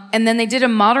 And then they did a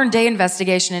modern day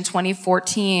investigation in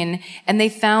 2014, and they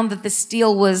found that the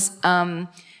steel was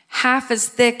half as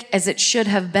thick as it should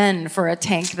have been for a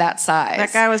tank that size.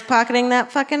 That guy was pocketing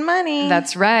that fucking money.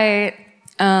 That's right.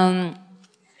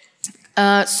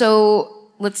 So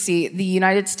let's see. The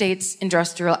United States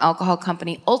Industrial Alcohol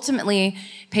Company ultimately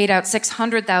paid out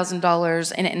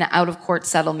 $600,000 in an out-of-court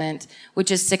settlement,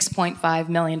 which is $6.5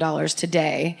 million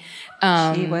today.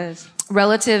 Gee whiz.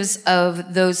 Relatives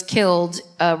of those killed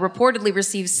reportedly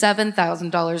received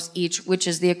 $7,000 each, which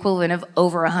is the equivalent of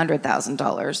over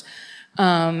 $100,000.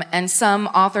 And some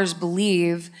authors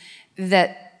believe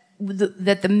that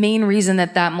the main reason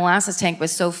that molasses tank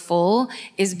was so full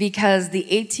is because the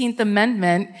 18th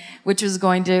Amendment, which was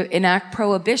going to enact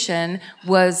prohibition,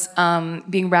 was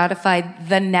being ratified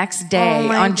the next day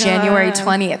on January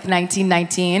 20th,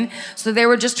 1919. So they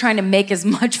were just trying to make as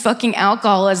much fucking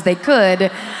alcohol as they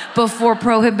could before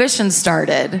prohibition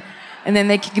started. And then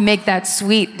they could make that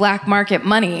sweet black market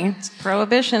money. It's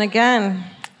prohibition again.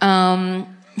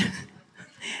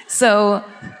 So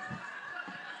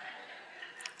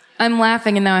I'm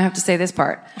laughing, and now I have to say this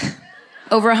part.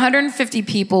 Over 150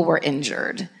 people were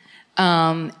injured.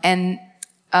 And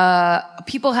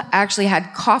people actually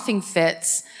had coughing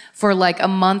fits for like a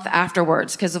month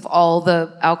afterwards because of all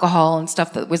the alcohol and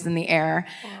stuff that was in the air,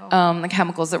 the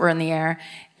chemicals that were in the air.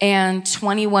 And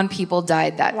 21 people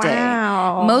died that day.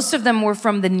 Most of them were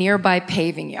from the nearby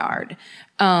paving yard.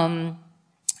 So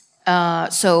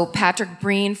Patrick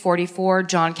Breen, 44,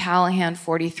 John Callahan,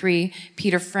 43,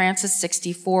 Peter Francis,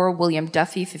 64, William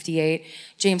Duffy, 58,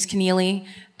 James Keneally,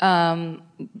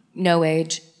 no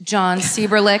age, John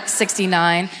Sieberlich,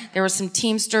 69. There were some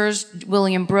Teamsters,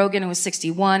 William Brogan, who was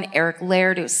 61, Eric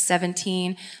Laird, who was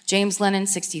 17, James Lennon,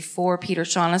 64, Peter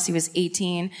Shaughnessy, was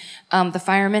 18. The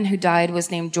fireman who died was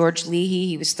named George Leahy,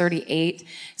 he was 38.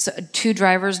 So 2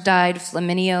 drivers died,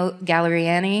 Flaminio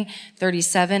Galeriani,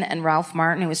 37, and Ralph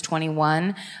Martin, who was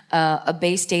 21. A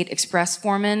Bay State Express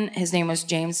foreman, his name was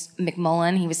James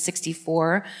McMullen, he was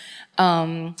 64.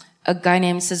 A guy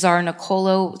named Cesar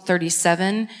Nicolo,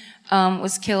 37,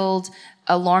 was killed.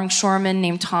 A longshoreman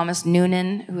named Thomas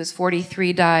Noonan, who was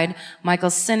 43, died. Michael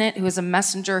Sinnott, who was a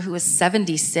messenger, who was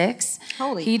 76.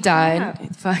 He died.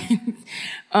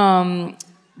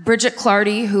 Bridget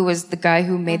Clardy, who was the guy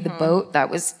who made the boat,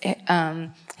 that was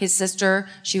his sister.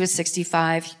 She was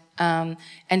 65. And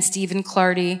Stephen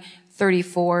Clardy,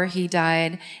 34, he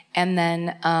died. And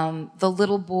then the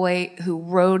little boy who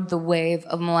rode the wave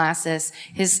of molasses,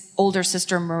 his older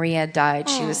sister Maria died.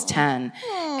 She was 10.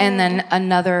 And then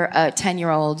another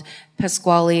 10-year-old,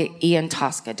 Pasquale Ian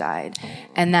Tosca, died.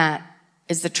 And that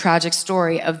is the tragic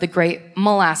story of the great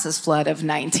molasses flood of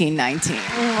 1919.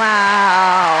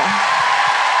 Wow.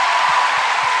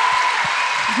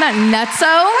 Isn't that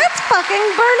nutso? That's fucking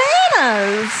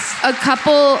bananas.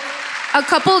 A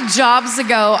couple jobs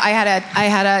ago, I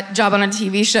had a job on a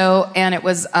TV show, and it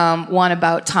was one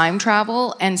about time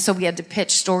travel, and so we had to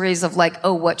pitch stories of like,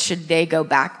 oh, what should they go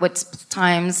back? What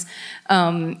times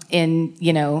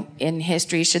in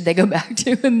history should they go back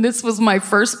to? And this was my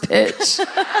first pitch.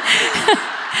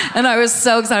 And I was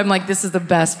so excited. I'm like, this is the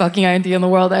best fucking idea in the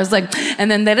world. I was like,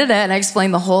 and then and I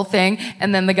explained the whole thing,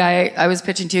 and then the guy I was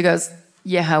pitching to goes,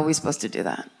 yeah, how are we supposed to do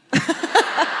that?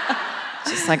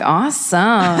 Just like,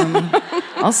 awesome.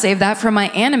 I'll save that for my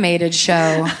animated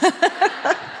show. Do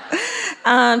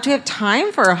we have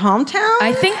time for a hometown?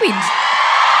 I think we...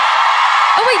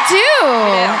 Oh,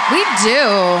 we do.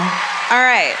 All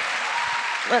right.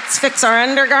 Let's fix our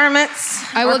undergarments.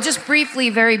 I will just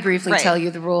very briefly tell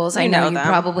you the rules. I know you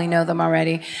probably know them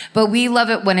already. But we love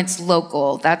it when it's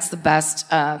local. That's the best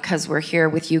because we're here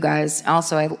with you guys.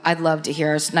 Also, I'd love to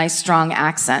hear a nice, strong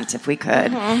accent if we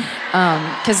could.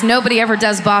 Because nobody ever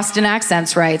does Boston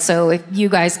accents right. So if you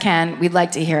guys can, we'd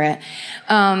like to hear it.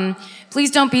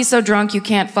 Please don't be so drunk you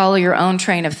can't follow your own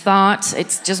train of thought.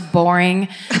 It's just boring.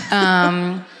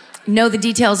 Know the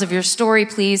details of your story,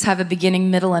 please. Have a beginning,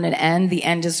 middle, and an end. The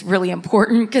end is really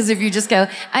important because if you just go,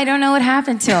 I don't know what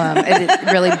happened to him,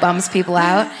 it really bums people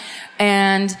out.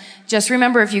 And just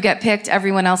remember, if you get picked,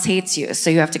 everyone else hates you, so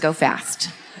you have to go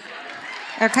fast.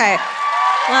 Okay.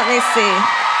 Let me see.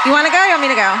 You want to go? You want me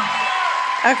to go?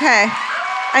 Okay.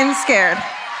 I'm scared.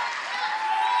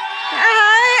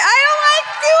 I don't like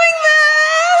doing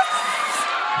this.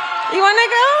 You want to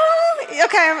go?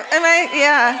 Okay.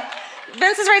 Yeah.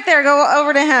 Vince is right there. Go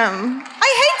over to him. I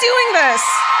hate doing this.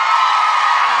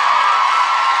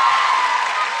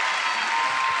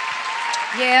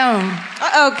 Yeah.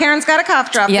 Uh-oh, Karen's got a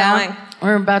cough drop going.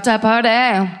 We're about to party.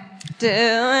 I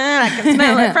can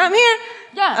smell it from here.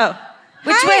 Yeah. Oh.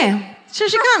 Which way? Here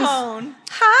she comes. Phone.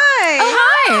 Hi. Oh,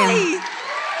 hi.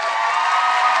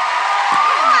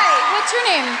 Hi. What's your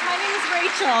name? My name is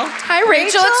Rachel. Hi,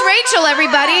 Rachel. It's Rachel,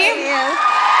 everybody. Hi.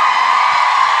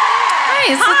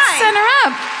 Nice. Let's send her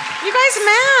up. You guys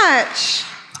match.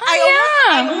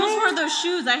 I almost wore those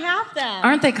shoes. I have them.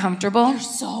 Aren't they comfortable? They're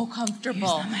so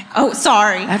comfortable. Oh,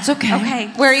 sorry. That's okay. Okay.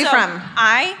 Where are you from?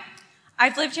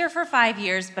 I've lived here for 5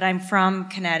 years, but I'm from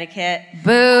Connecticut.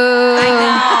 Boo. I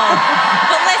know.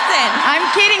 But listen.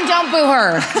 I'm kidding. Don't boo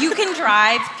her. You can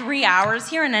drive 3 hours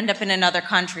here and end up in another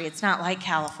country. It's not like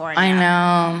California. I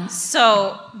know.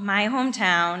 So my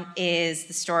hometown is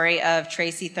the story of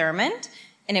Tracy Thurmond,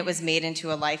 and it was made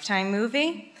into a Lifetime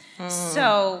movie.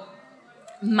 So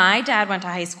my dad went to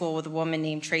high school with a woman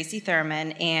named Tracy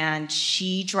Thurmond, and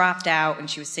she dropped out when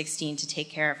she was 16 to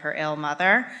take care of her ill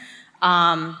mother.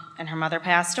 And her mother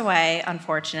passed away,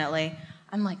 unfortunately.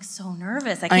 I'm like so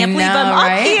nervous. I can't believe I'm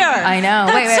up here. I know.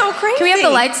 That's so crazy. Can we have the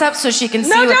lights up so she can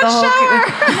see No, what don't the whole... shower.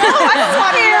 No,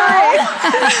 I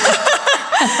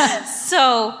just want to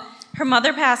So her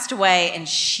mother passed away, and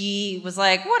she was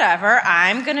like, whatever,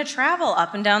 I'm going to travel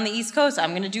up and down the East Coast. I'm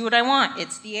going to do what I want.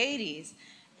 It's the 80s.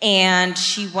 And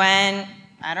she went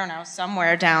I don't know,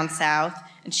 somewhere down south,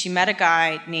 and she met a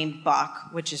guy named Buck,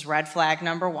 which is red flag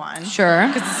number 1. Sure.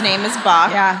 Because his name is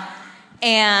Buck. Yeah.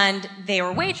 And they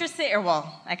were waitressing, or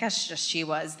well, I guess just she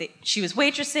was. She was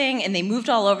waitressing, and they moved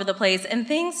all over the place, and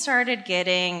things started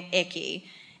getting icky.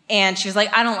 And she was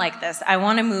like, I don't like this. I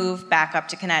want to move back up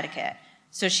to Connecticut.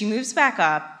 So she moves back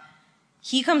up.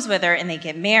 He comes with her, and they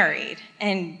get married.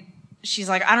 And she's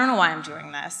like, I don't know why I'm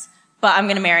doing this, but I'm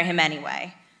going to marry him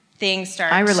anyway. Things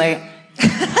start I relate.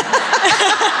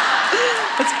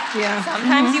 Yeah.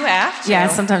 Sometimes you have to. Yeah,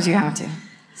 sometimes you have to.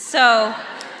 So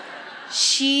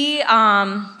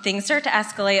things start to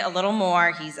escalate a little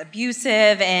more. He's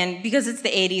abusive, and because it's the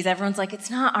 80s, everyone's like, it's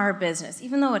not our business,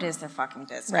 even though it is their fucking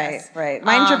business. Right.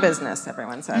 Mind your business,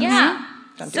 everyone says. Yeah.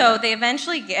 Don't do So that. they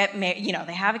eventually get married,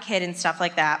 they have a kid and stuff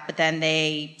like that, but then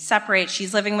they separate.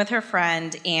 She's living with her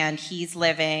friend, and he's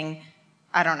living,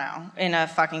 I don't know, in a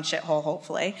fucking shithole,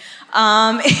 hopefully.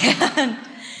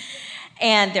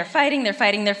 And they're fighting,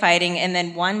 and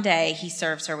then one day he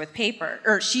serves her with paper,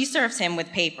 or she serves him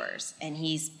with papers, and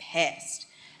he's pissed.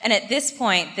 And at this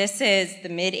point, this is the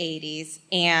mid-'80s,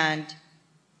 and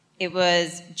it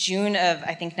was June of,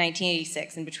 I think,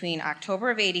 1986, and between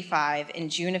October of 85 and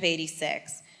June of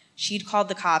 86, she'd called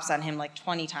the cops on him like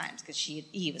 20 times because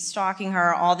he was stalking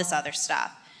her, all this other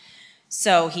stuff.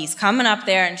 So he's coming up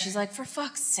there, and she's like, for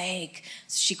fuck's sake.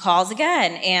 So she calls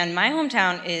again, and my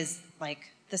hometown is like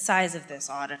the size of this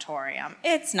auditorium.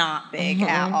 It's not big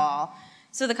at all.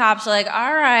 So the cops are like,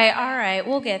 all right,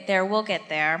 we'll get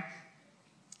there.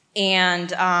 And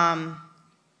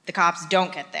the cops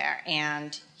don't get there,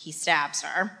 and he stabs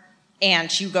her. And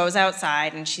she goes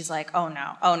outside, and she's like, oh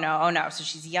no. So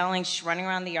she's yelling, she's running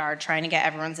around the yard, trying to get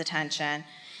everyone's attention.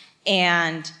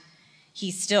 And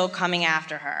he's still coming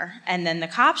after her. And then the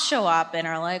cops show up and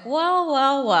are like,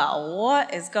 well,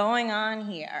 what is going on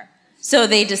here? So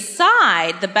they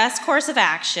decide the best course of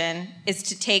action is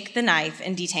to take the knife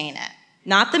and detain it.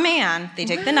 Not the man. They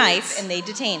take the knife and they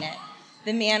detain it.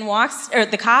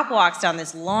 The cop walks down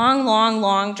this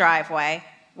long driveway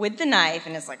with the knife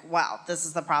and is like, well, this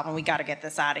is the problem. We got to get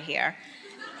this out of here.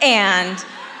 And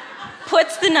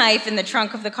puts the knife in the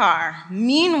trunk of the car.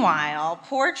 Meanwhile,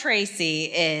 poor Tracy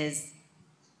is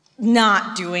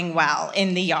not doing well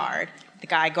in the yard. The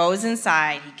guy goes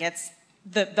inside. He gets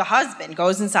the husband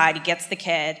goes inside, he gets the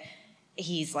kid,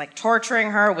 he's like torturing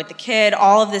her with the kid,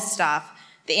 all of this stuff.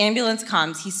 The ambulance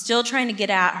comes, he's still trying to get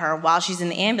at her while she's in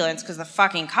the ambulance because the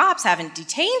fucking cops haven't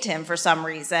detained him for some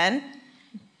reason.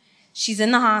 She's in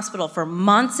the hospital for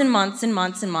months and months,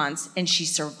 and she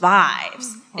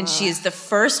survives. Wow. And she is the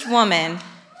first woman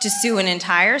to sue an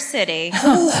entire city and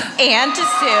to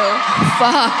sue...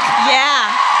 Fuck.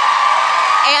 Yeah.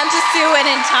 And to sue an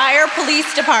entire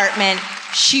police department.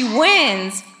 She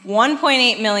wins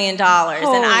 $1.8 million. And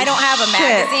I don't have a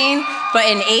magazine, but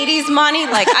in 80s money,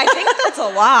 like, I think that's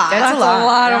a lot. That's a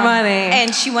lot of money.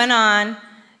 And she went on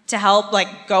to help,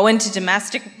 like, go into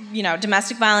domestic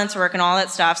violence work and all that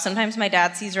stuff. Sometimes my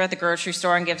dad sees her at the grocery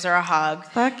store and gives her a hug.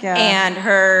 Fuck yeah. And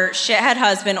her shithead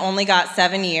husband only got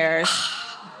 7 years.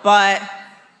 But,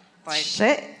 like...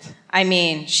 Shit. I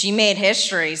mean, she made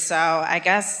history, so I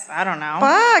guess, I don't know.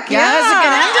 Fuck, yeah. That was a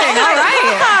good ending. All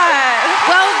right.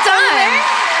 Well done.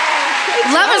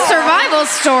 Love a survival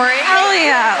story. Hell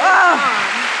yeah. Oh.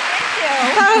 Thank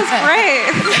you. That was great.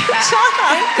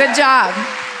 Good job.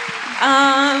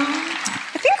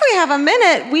 I think we have a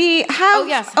minute. We have.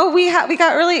 Oh, yes. We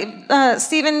got really.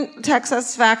 Stephen texts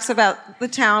us facts about the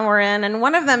town we're in, and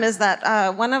one of them is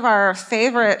that one of our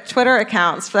favorite Twitter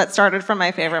accounts that started from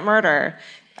My Favorite Murder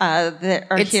that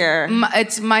are here.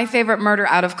 It's My Favorite Murder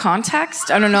out of context.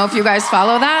 I don't know if you guys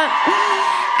follow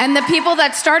that. And the people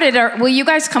that started will you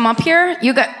guys come up here?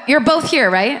 You're both here,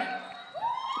 right?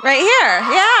 Right here.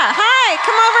 Yeah. Hi.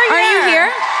 Come over here. Are you here?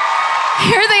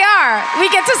 Here they are. We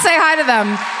get to say hi to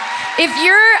them. If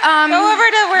you're go over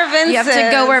to where Vince is. You have to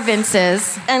go where Vince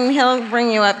is. And he'll bring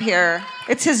you up here.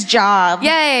 It's his job.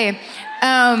 Yay.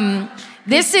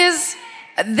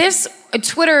 This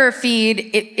Twitter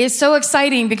feed is so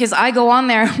exciting because I go on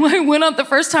there. When I went on the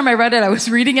first time I read it, I was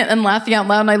reading it and laughing out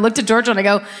loud, and I looked at Georgia and I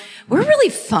go, we're really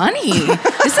funny.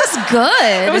 This is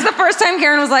good. It was the first time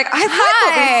Karen was like, I like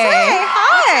what we say.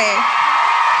 Hi.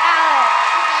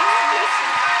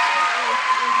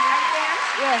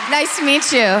 Nice to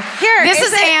meet you. Here, this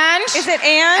is Ange. Is it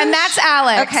Ange? And that's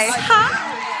Alex. Okay. Hi.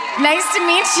 Nice to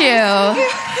meet you.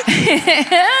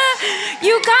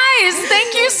 You guys,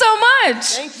 thank you so much.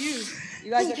 Thank you.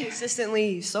 You guys are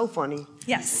consistently so funny.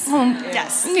 Yes.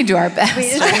 Yes. We do our best.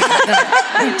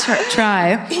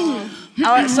 Try.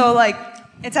 So, like,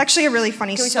 It's actually a really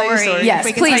funny Can we tell you a story. story? Yes,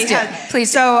 We can please tell you do. how- Please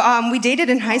do. So we dated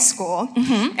in high school,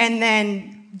 and then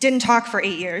didn't talk for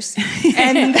 8 years,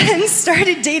 and then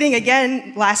started dating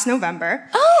again last November.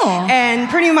 Oh. And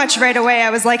pretty much right away, I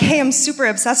was like, "Hey, I'm super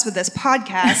obsessed with this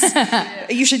podcast.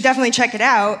 You should definitely check it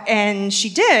out." And she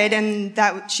did, and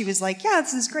she was like, "Yeah,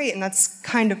 this is great." And that's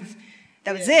kind of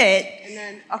that was it. And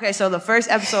then, okay, so the first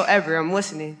episode ever, I'm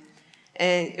listening,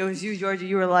 and it was you, Georgia.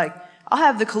 You were like, "I'll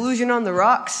have the collusion on the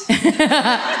rocks,"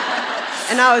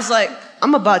 and I was like,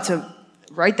 "I'm about to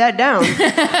write that down."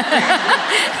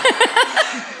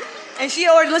 And she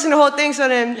already listened to the whole thing, so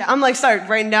then I'm like, start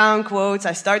writing down quotes.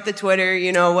 I start the Twitter,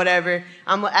 whatever.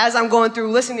 As I'm going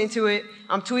through listening to it,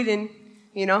 I'm tweeting,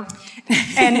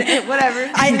 and whatever.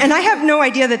 I have no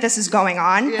idea that this is going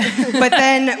on. But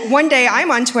then one day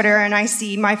I'm on Twitter and I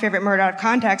see My Favorite Murder Out of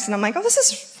Context, and I'm like, oh, this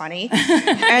is funny.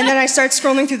 And then I start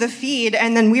scrolling through the feed,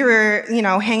 and then we were,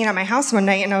 hanging at my house one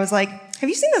night, and I was like, have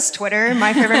you seen this Twitter,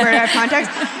 My Favorite Murder Out of Context?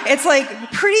 It's like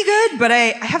pretty good, but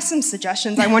I have some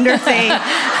suggestions. I wonder if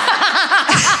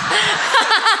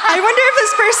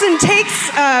this person takes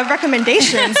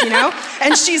recommendations,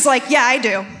 And she's like, yeah, I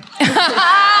do.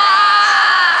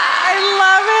 I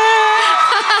love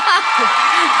it.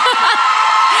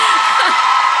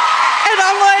 And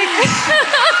I'm like,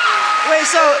 Wait,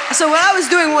 so what I was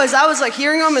doing was I was like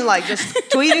hearing them and like just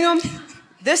tweeting them.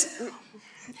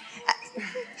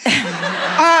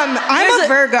 I'm a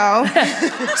Virgo,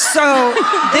 so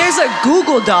There's a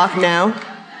Google Doc now.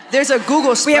 There's a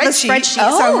Google spreadsheet. we have a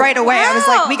spreadsheet. So right away I was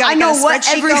like, we gotta I know get a what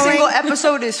spreadsheet every going. single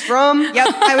episode is from. Yep,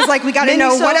 I was like, we gotta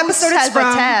know what episode it's has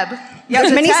from. a tab. Yep,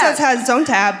 There's a Minisodes tab. has its own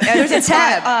tab. There's a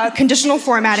tab. Conditional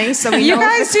formatting, so we You know if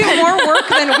guys it's do more work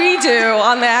than we do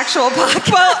on the actual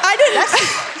podcast. Well,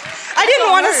 I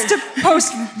didn't want us to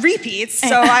post repeats, so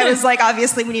I was like,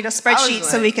 obviously we need a spreadsheet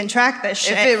so we can track this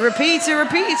shit. If it repeats, it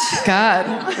repeats. God,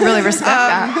 really respect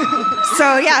that.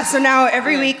 So now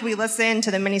every week we listen to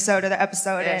the minisode of the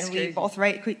episode, Yeah, it's and we crazy. both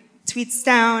write tweets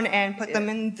down and put them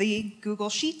in the Google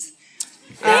Sheets.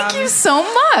 Thank you so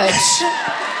much.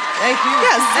 Thank you.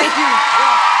 Yes. Thank you.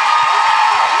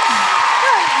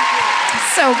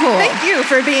 So cool. Thank you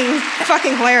for being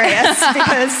fucking hilarious,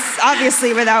 because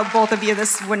obviously without both of you,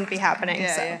 this wouldn't be happening.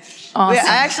 Yeah, so. yeah. Awesome.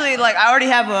 I actually I already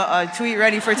have a tweet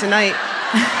ready for tonight.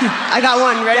 I got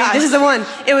one ready. Yeah. This is the one.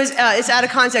 It was it's out of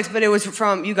context, but it was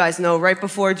from, you guys know, right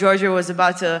before Georgia was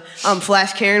about to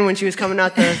flash Karen when she was coming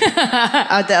out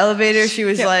the elevator. She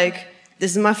was like,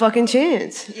 "This is my fucking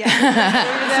chance. Yeah.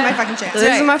 This is my fucking chance.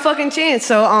 This is my fucking chance."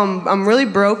 So I'm really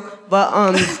broke, but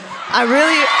I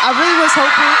really was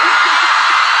hoping.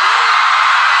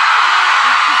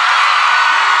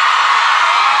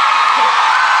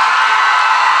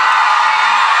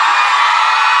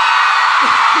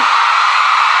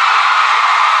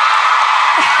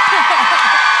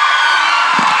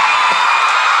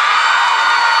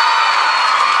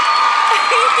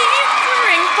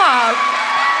 Ring pop.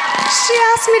 She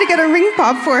asked me to get a ring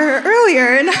pop for her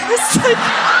earlier, and I was like,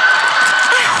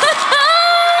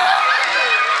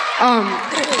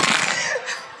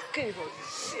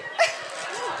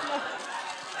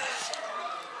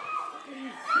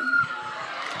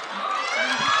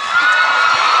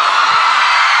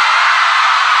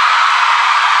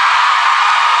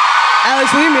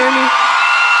 Alex, will you marry me?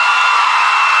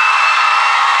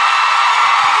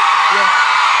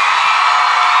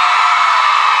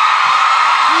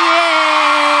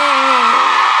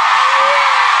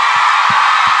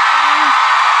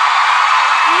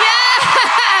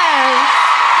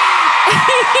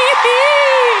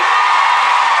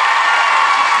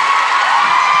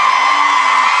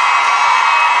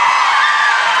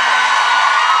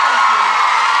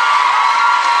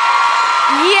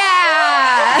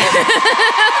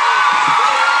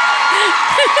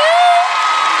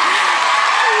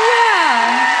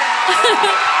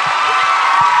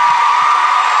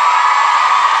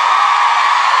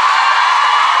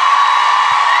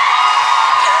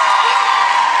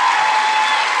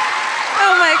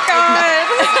 Oh my God.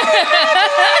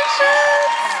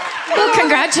 Well,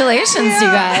 congratulations, you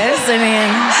guys. I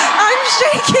mean, I'm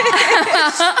shaking.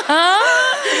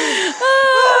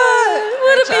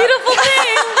 what a beautiful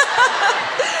thing.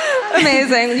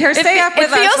 Amazing. Here, stay up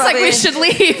with us. It feels like while we should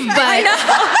leave, but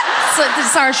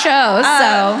it's our show,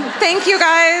 so. Thank you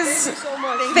guys.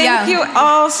 Thank you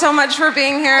all so much for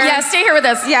being here. Yeah, stay here with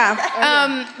us.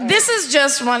 Yeah. This is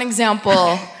just one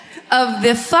example of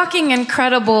the fucking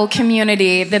incredible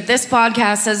community that this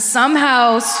podcast has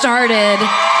somehow started.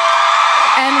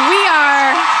 And we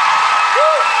are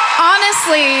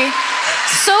honestly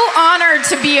so honored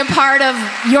to be a part of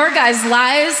your guys'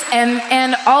 lives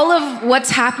and all of what's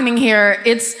happening here.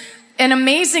 an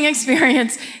amazing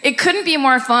experience. It couldn't be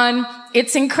more fun.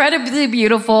 It's incredibly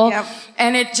beautiful. Yep.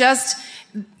 And it's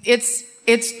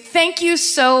thank you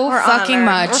so We're fucking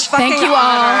honored. much. We're fucking Thank you all.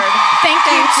 honored. Thank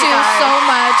you Thank you, too guys. so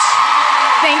much.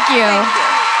 Thank you.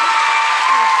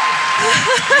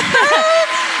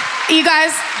 You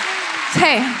guys,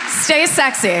 hey, stay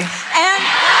sexy. And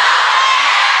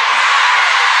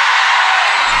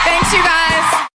Thanks, you guys.